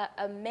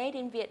a Made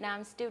in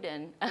Vietnam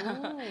student.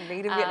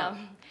 Made in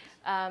Vietnam.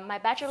 My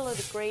bachelor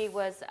degree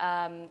was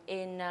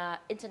in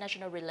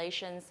international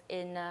relations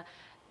in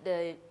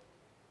the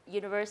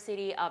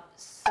University of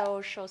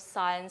Social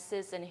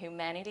Sciences and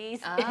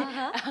Humanities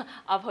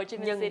of Ho Chi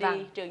Minh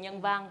City, trường Nhân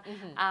Văn.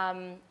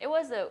 It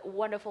was a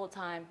wonderful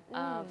time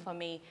for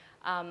me.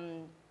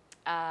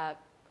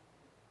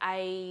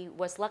 I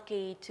was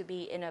lucky to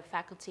be in a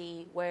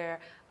faculty where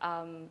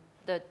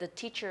the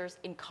teachers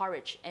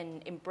encourage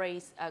and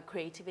embrace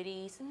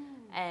creativities,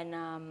 and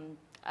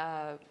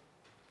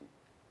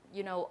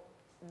you know,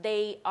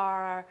 they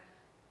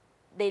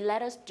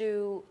let us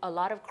do a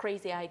lot of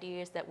crazy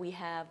ideas that we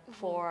have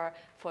for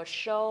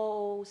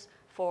shows.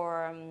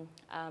 For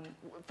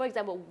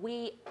example,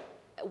 we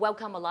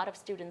welcome a lot of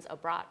students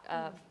abroad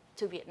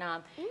to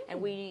Vietnam, and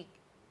we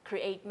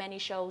create many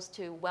shows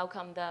to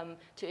welcome them,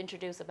 to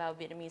introduce about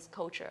Vietnamese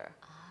culture.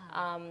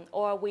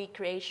 Or we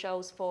create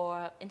shows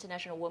for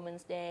International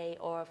Women's Day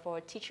or for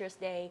Teachers'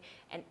 Day,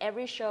 and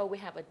every show we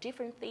have a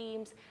different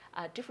themes,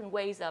 different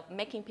ways of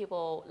making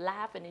people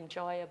laugh and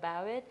enjoy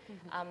about it.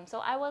 So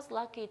I was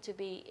lucky to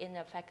be in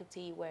a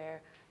faculty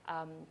where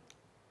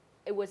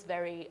it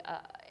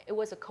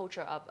was a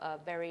culture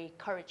of very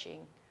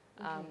encouraging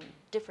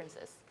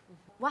differences.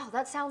 Wow,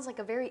 that sounds like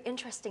a very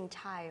interesting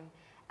time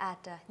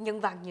at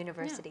Nhân Văn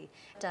University.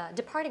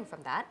 Departing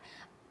from that,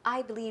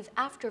 I believe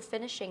after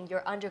finishing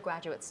your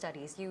undergraduate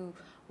studies, you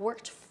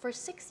worked for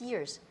 6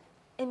 years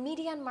in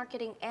media and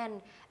marketing,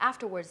 and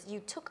afterwards you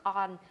took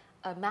on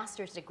a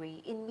master's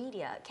degree in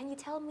media. Can you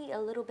tell me a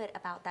little bit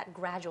about that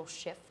gradual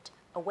shift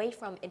away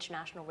from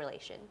international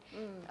relation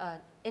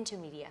into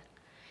media?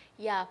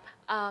 Yeah,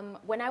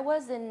 when I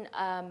was in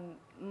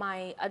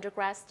my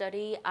undergrad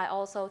study, I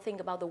also think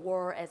about the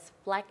world as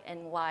black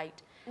and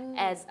white.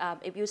 As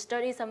if you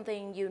study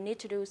something, you need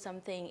to do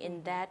something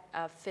in that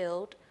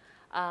field.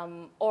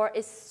 Or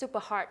it's super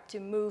hard to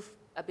move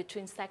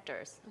between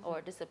sectors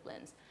or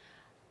disciplines.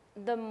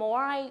 The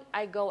more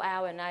I go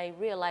out and I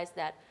realize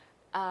that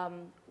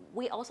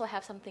we also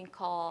have something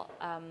called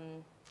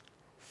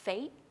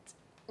fate.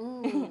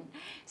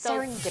 So,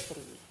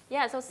 serendipity.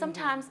 Yeah, so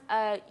sometimes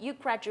you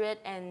graduate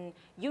and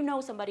you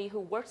know somebody who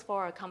works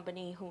for a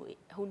company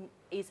who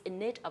is in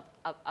need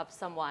of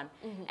someone,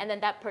 and then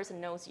that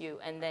person knows you,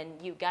 and then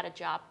you got a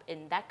job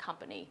in that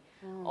company.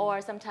 Or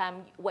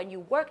sometimes when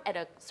you work at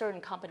a certain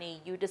company,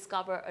 you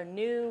discover a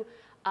new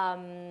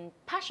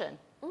passion,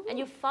 and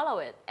you follow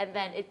it, and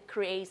then it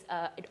creates,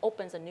 it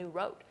opens a new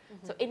road.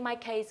 So in my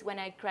case, when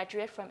I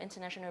graduate from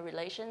international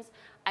relations,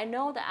 I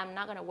know that I'm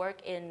not going to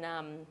work in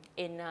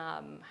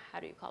how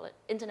do you call it,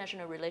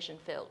 international relation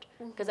field,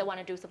 because I want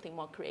to do something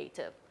more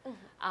creative.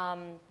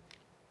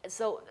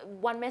 So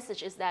one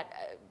message is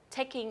that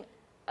taking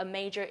a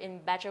major in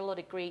bachelor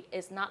degree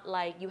is not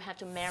like you have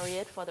to marry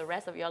it for the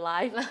rest of your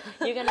life.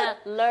 You're gonna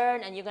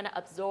learn and you're gonna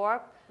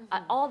absorb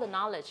all the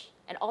knowledge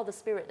and all the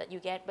spirit that you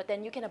get, but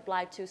then you can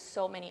apply to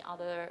so many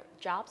other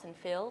jobs and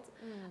fields.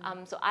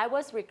 So I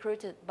was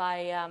recruited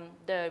by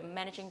the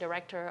managing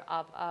director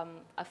of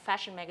a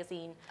fashion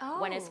magazine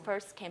when it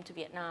first came to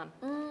Vietnam.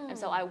 And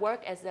so I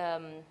worked as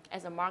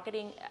a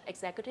marketing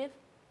executive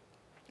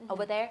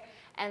over there,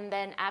 and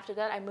then after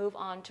that I moved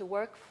on to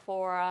work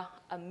for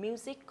a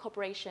music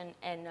corporation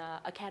and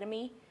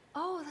academy.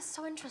 Oh, that's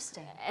so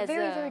interesting.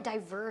 Very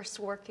diverse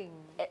working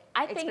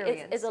I think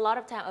it's a lot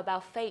of time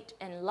about fate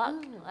and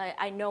luck.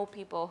 I know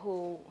people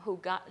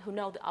who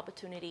know the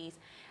opportunities.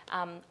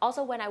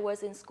 Also, when I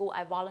was in school,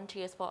 I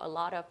volunteered for a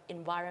lot of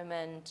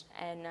environment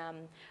and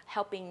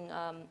helping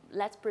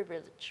less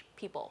privileged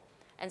people.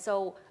 And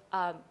so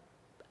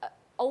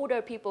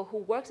older people who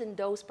works in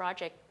those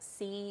projects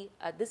see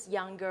this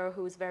young girl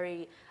who's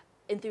very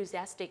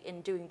enthusiastic in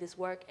doing this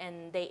work,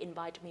 and they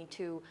invite me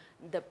to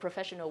the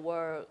professional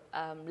world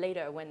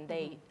later when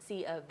they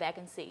see a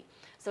vacancy.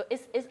 So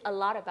it's a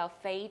lot about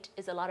fate.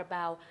 It's a lot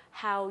about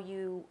how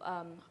you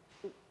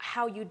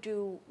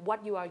do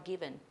what you are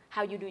given,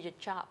 how you do your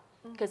job,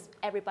 because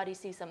everybody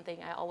sees something.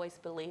 I always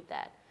believe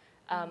that.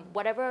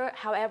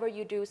 However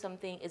you do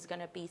something is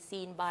going to be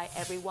seen by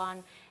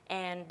everyone,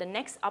 and the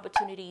next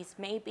opportunities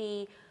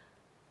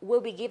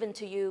will be given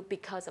to you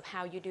because of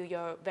how you do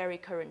your very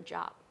current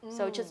job.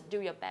 So just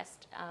do your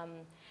best.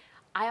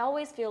 I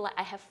always feel like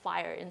I have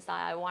fire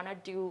inside. I want to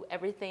do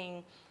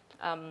everything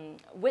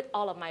with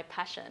all of my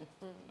passion.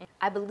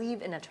 I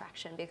believe in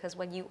attraction because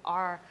when you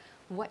are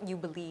what you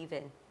believe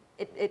in,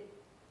 it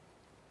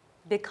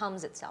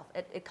becomes itself.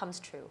 It comes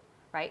true,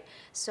 right?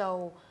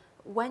 So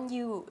when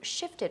you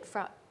shifted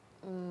from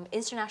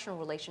international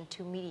relation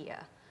to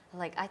media,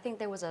 like I think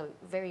there was a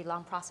very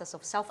long process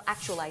of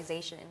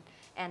self-actualization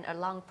and a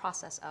long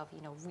process of,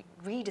 you know,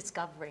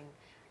 rediscovering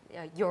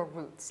your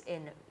roots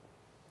in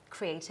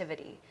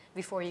creativity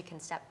before you can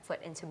step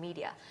foot into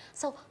media.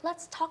 So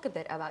let's talk a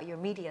bit about your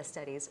media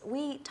studies.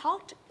 We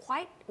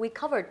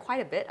covered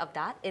quite a bit of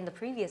that in the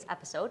previous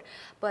episode,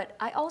 but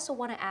I also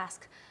want to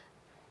ask,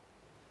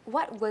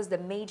 what was the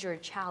major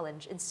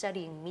challenge in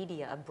studying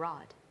media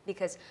abroad?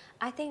 Because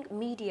I think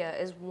media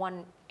is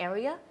one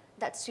area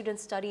that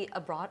students study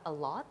abroad a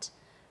lot,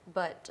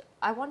 but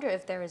I wonder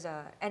if there is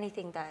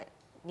anything that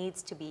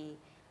needs to be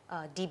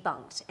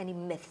debunked, any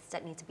myths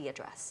that need to be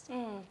addressed.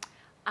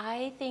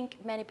 I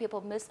think many people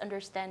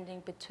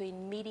misunderstanding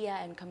between media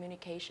and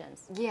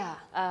communications. Yeah.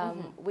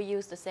 We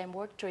use the same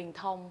word, truyền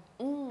thông,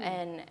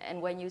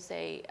 and when you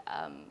say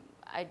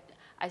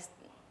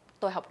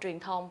tôi học truyền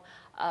thông,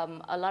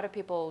 a lot of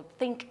people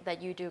think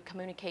that you do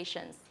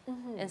communications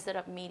instead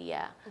of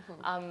media.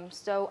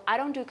 So I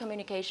don't do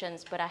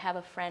communications, but I have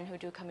a friend who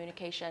do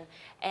communication,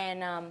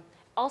 and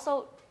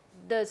also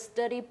the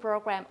study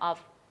program of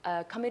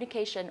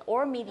communication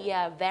or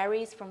media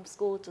varies from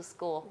school to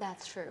school.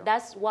 That's true.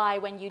 That's why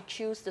when you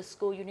choose the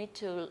school, you need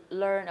to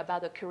learn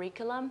about the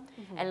curriculum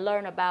and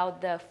learn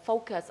about the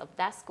focus of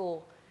that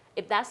school.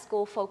 If that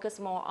school focus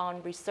more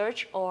on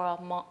research or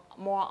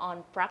more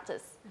on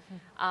practice.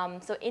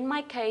 So in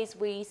my case,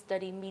 we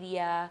study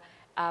media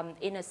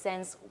in a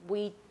sense.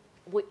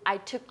 I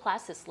took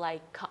classes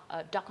like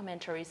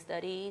documentary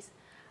studies.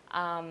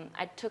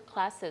 I took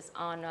classes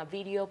on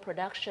video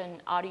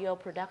production, audio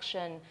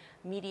production,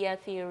 media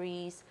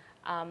theories,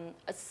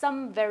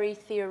 some very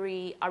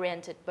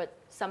theory-oriented, but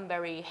some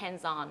very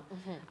hands-on.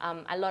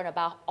 I learned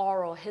about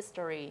oral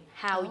history,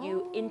 how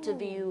you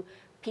interview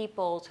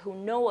people who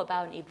know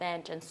about an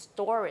event and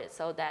store it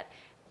so that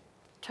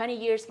 20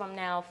 years from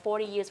now,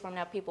 40 years from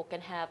now, people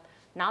can have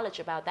knowledge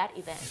about that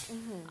event.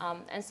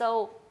 And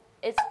so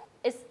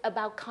it's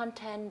about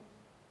content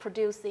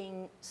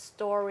producing,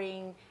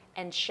 storing,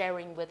 and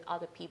sharing with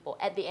other people.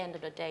 At the end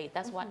of the day,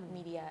 that's what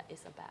media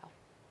is about.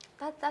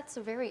 That's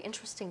a very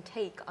interesting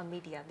take on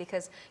media,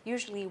 because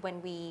usually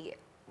when we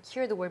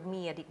hear the word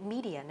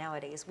media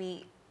nowadays,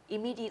 we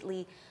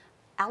immediately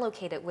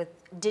allocate it with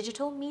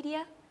digital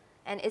media,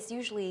 and it's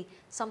usually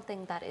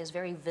something that is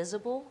very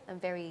visible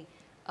and very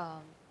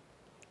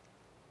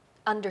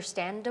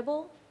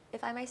understandable,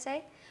 if I may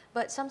say.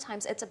 But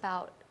sometimes it's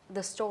about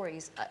the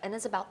stories and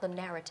it's about the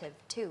narrative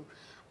too.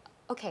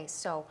 Okay,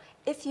 so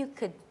if you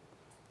could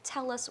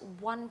tell us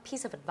one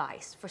piece of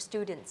advice for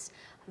students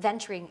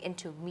venturing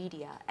into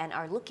media and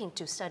are looking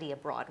to study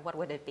abroad, what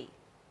would it be?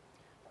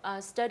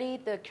 Study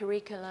the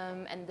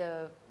curriculum and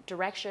the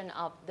direction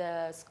of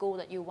the school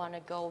that you want to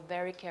go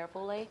very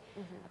carefully,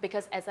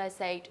 because as I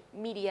said,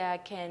 media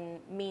can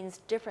mean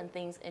different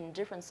things in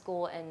different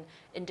school and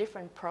in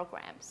different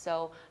programs.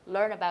 So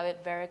learn about it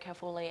very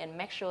carefully and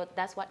make sure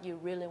that's what you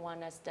really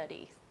want to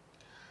study.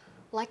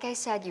 Like I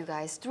said, you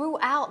guys,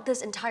 throughout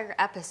this entire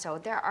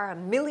episode, there are a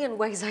million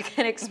ways I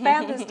can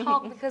expand this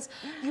talk, because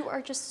you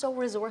are just so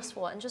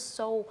resourceful and just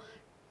so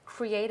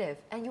creative,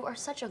 and you are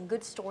such a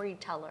good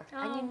storyteller,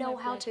 and you know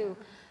how to,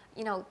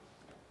 you know,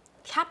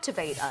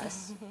 captivate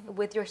us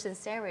with your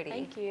sincerity.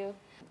 Thank you.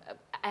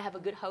 I have a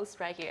good host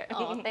right here.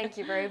 Oh, thank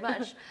you very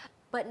much.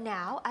 But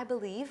now I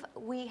believe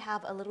we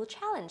have a little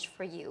challenge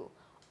for you.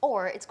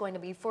 Or it's going to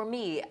be for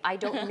me, I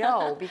don't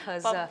know,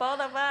 because For both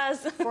of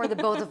us. for the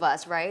both of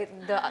us, right?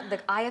 The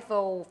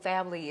IFO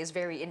family is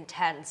very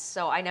intense,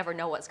 so I never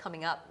know what's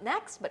coming up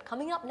next. But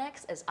coming up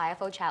next is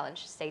IFO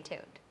Challenge. Stay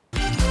tuned. Be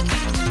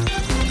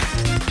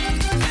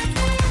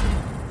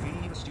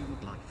the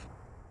student life.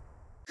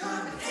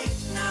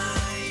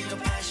 Ignite your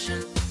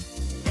passion.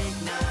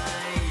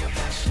 Ignite your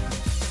passion.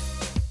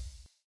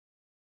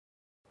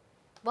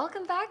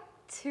 Welcome back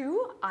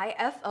to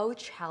IFO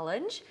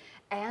Challenge.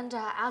 And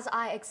as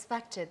I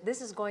expected,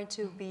 this is going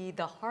to be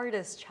the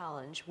hardest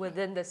challenge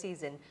within the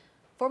season.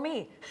 For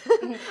me,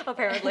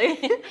 apparently.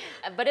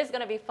 But it's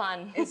going to be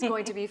fun. It's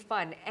going to be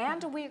fun.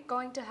 And we're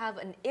going to have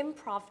an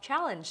improv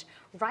challenge.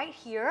 Right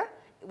here,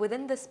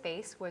 within the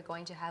space, we're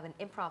going to have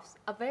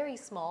a very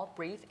small,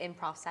 brief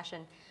improv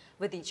session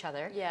with each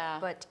other. Yeah.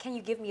 But can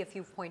you give me a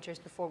few pointers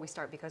before we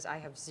start, because I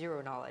have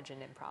zero knowledge in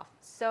improv.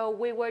 So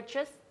we were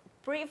just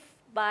briefed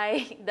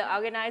by the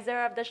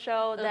organizer of the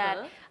show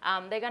that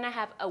they're gonna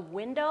have a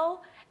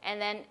window, and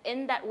then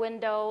in that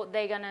window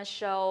they're gonna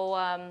show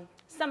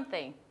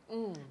something.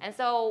 And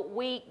so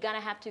we're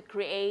gonna have to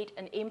create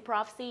an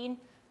improv scene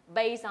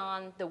based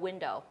on the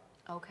window.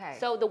 Okay.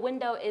 So the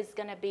window is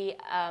gonna be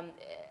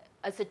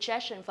a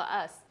suggestion for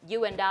us.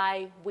 You and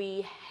I,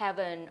 we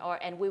haven't,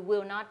 and we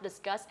will not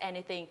discuss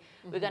anything.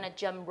 We're gonna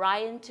jump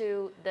right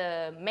into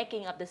the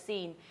making of the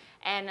scene.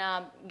 And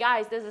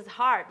guys, this is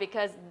hard,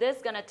 because this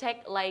is gonna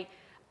take like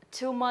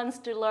 2 months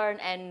to learn,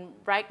 and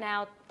right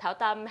now Thảo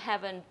Tâm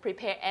haven't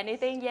prepared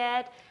anything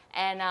yet,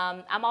 and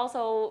I'm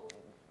also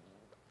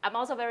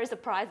very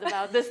surprised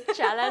about this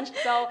challenge.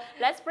 So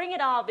let's bring it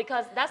on,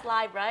 because that's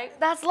live, right?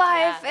 That's live,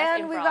 Yeah,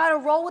 that's and we improv. gotta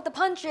roll with the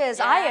punches.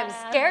 I am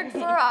Yeah. scared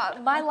for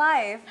my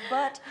life,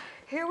 but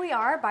here we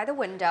are by the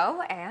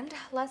window, and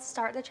let's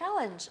start the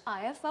challenge.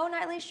 IFO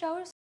Nightly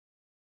Shows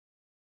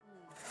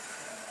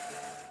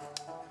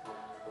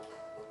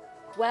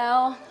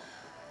Well,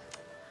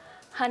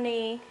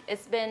 honey,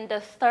 it's been the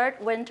third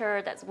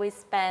winter that we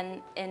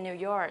spent in New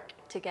York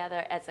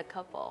together as a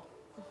couple.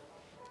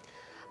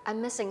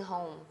 I'm missing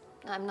home.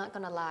 I'm not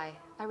gonna lie.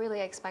 I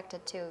really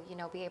expected to,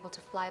 be able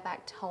to fly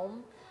back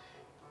home.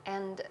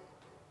 And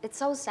it's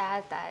so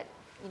sad that,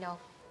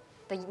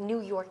 the New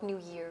York New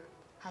Year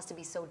has to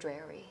be so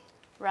dreary.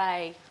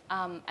 Right.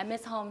 I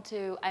miss home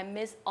too. I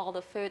miss all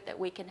the food that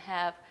we can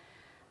have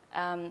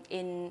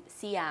in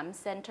Siam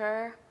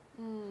Center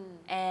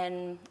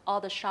and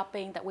all the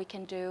shopping that we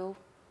can do.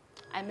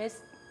 I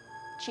miss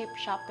cheap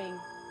shopping.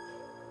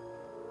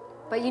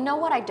 But you know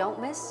what I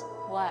don't miss?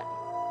 What?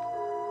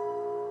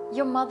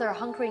 Your mother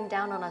hunkering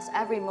down on us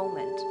every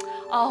moment.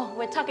 Oh,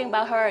 we're talking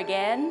about her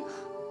again?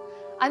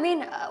 I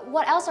mean,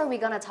 what else are we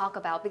gonna talk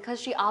about?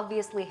 Because she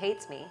obviously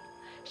hates me.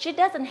 She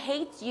doesn't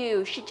hate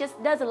you. She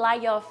just doesn't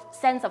like your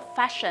sense of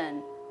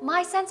fashion.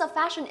 My sense of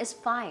fashion is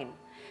fine.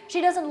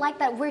 She doesn't like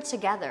that we're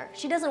together.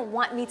 She doesn't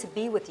want me to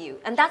be with you.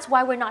 And that's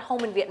why we're not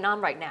home in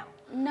Vietnam right now.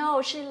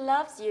 No, she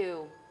loves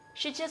you.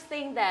 She just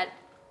thinks that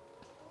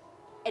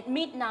at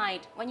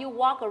midnight, when you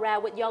walk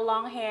around with your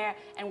long hair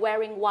and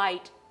wearing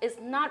white, it's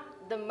not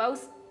the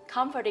most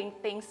comforting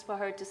things for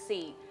her to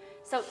see.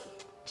 So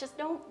just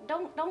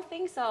don't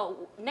think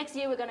so. Next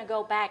year we're gonna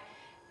go back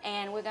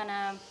and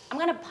I'm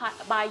gonna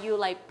buy you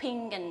like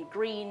pink and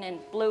green and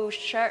blue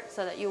shirts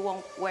so that you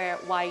won't wear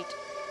white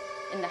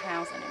in the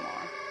house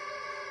anymore.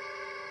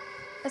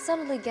 It's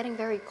suddenly getting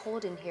very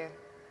cold in here.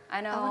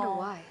 I know. I wonder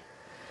why.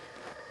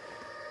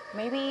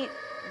 Maybe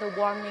the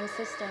warming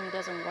system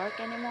doesn't work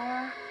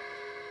anymore.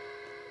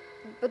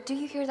 But do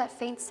you hear that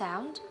faint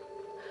sound?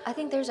 I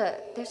think there's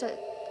a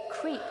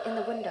creak in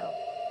the window.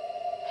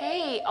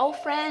 Hey, old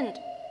friend.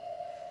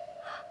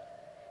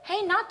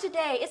 Hey, not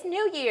today. It's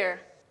New Year.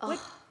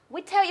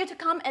 We tell you to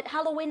come at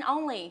Halloween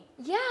only.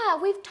 Yeah,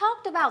 we've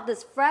talked about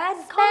this, Fred.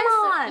 Spencer. Come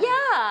on.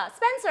 Yeah,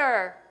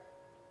 Spencer.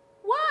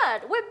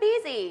 What? We're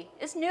busy.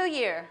 It's New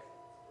Year.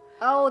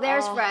 Oh,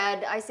 there's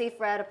Fred. I see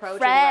Fred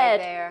approaching right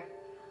there.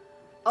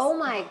 Oh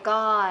my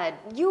God.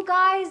 You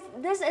guys,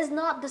 this is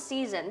not the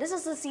season. This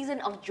is the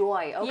season of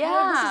joy, okay?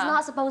 Yeah. This is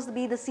not supposed to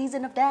be the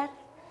season of death.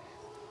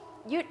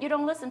 You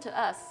don't listen to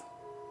us.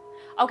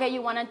 Okay,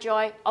 you want to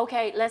joy?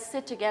 Okay, let's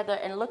sit together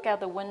and look out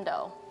the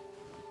window.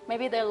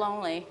 Maybe they're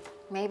lonely.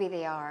 Maybe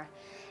they are.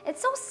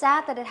 It's so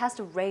sad that it has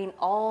to rain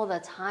all the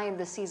time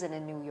this season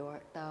in New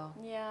York, though.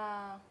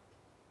 Yeah.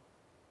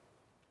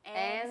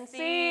 And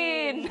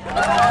scene. The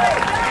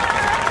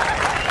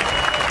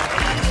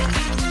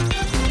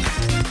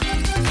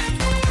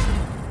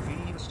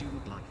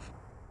student life.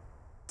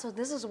 So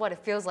this is what it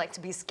feels like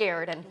to be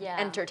scared and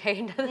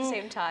entertained at the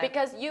same time.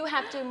 Because you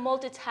have to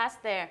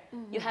multitask there.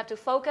 You have to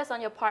focus on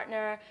your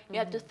partner. You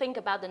have to think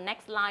about the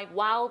next line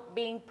while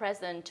being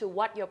present to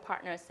what your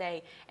partner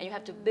say. And you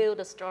have to build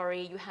a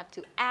story. You have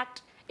to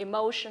act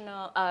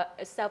emotional,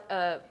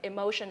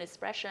 emotion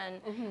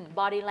expression,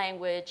 body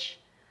language.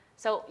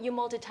 So you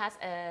multitask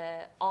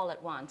all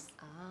at once.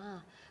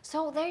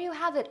 So there you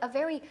have it, a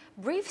very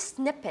brief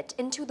snippet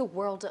into the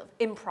world of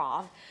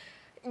improv.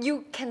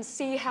 You can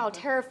see how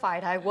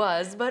terrified I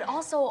was, but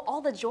also all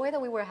the joy that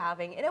we were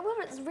having. And it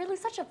was really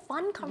such a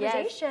fun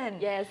conversation.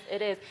 Yes,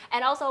 it is.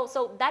 And also,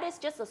 so that is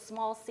just a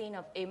small scene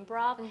of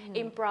improv.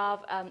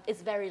 Improv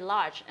is very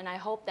large, and I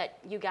hope that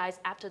you guys,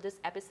 after this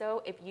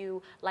episode, if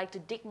you like to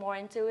dig more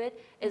into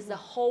it, is the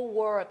whole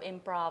world of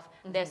improv.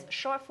 There's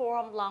short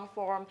form, long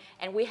form,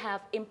 and we have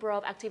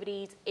improv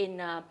activities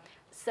in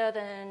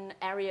certain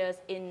areas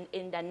in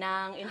Da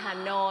Nang, in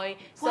Hanoi.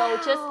 So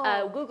just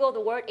Google the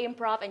word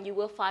improv and you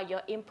will find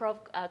your improv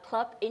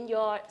club in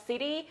your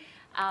city.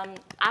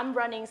 I'm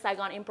running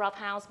Saigon Improv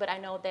House, but I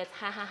know there's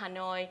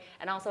Hanoi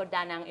and also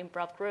Da Nang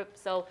Improv Group.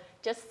 So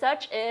just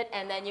search it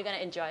and then you're going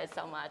to enjoy it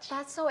so much.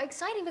 That's so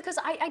exciting because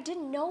I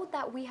didn't know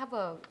that we have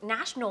a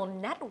national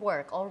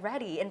network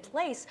already in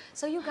place.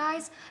 So you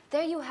guys,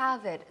 there you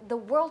have it. The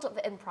world of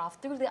improv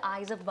through the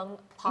eyes of Vân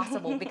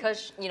Possible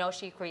because,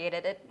 she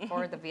created it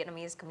for the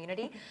Vietnamese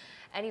community.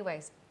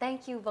 Anyways,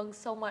 thank you, Vân,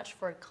 so much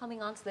for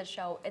coming onto the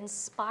show,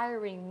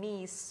 inspiring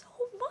me so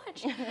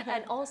much,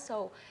 and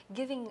also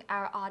giving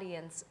our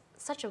audience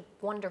such a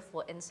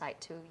wonderful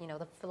insight to,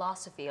 the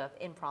philosophy of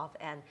improv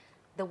and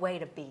the way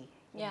to be.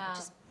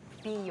 Just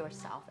be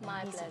yourself and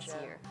My be pleasure.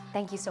 sincere.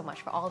 Thank you so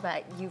much for all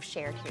that you've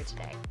shared here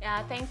today.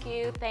 Yeah, thank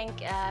you.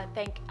 Thank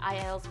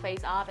IELTS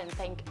Face Off and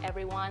thank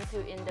everyone who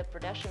in the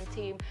production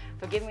team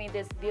for giving me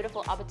this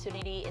beautiful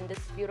opportunity in this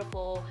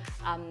beautiful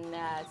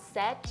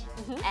set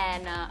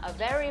and a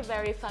very,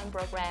 very fun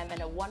program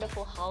and a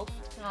wonderful host.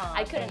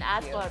 I couldn't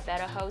ask for a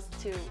better host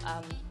to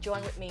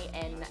join with me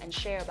and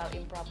share about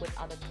improv with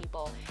other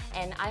people.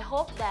 And I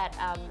hope that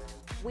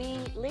we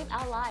live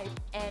our life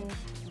and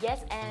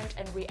yes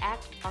and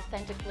react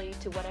authentically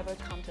to whatever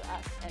comes to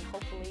us, and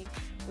hopefully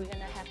we're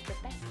gonna have the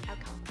best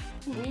outcome.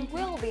 We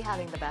will be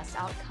having the best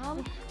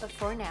outcome, but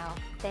for now,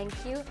 thank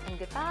you and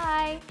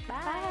goodbye.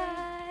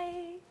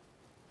 Bye.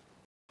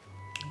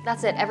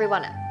 That's it,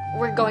 everyone.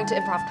 We're going to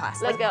improv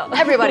class. Let's go.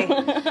 Everybody,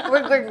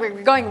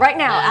 we're going right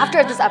now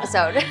after this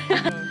episode.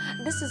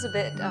 this is a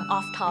bit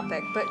off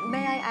topic, but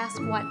may I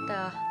ask what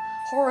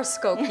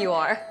horoscope you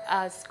are?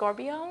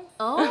 Scorpio.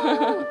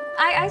 Oh,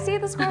 I see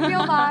the Scorpio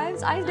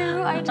vibes. I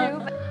do.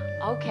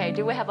 Okay,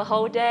 do we have a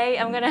whole day?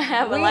 I'm gonna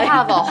have We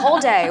have a whole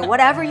day,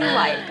 whatever you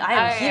like. I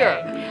am here.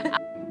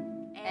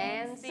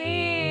 And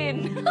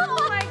scene.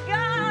 Oh my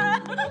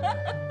god!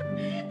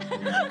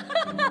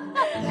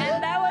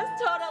 And that was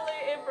totally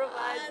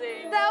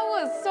improvising. That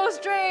was so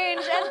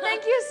strange, and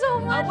thank you so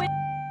much.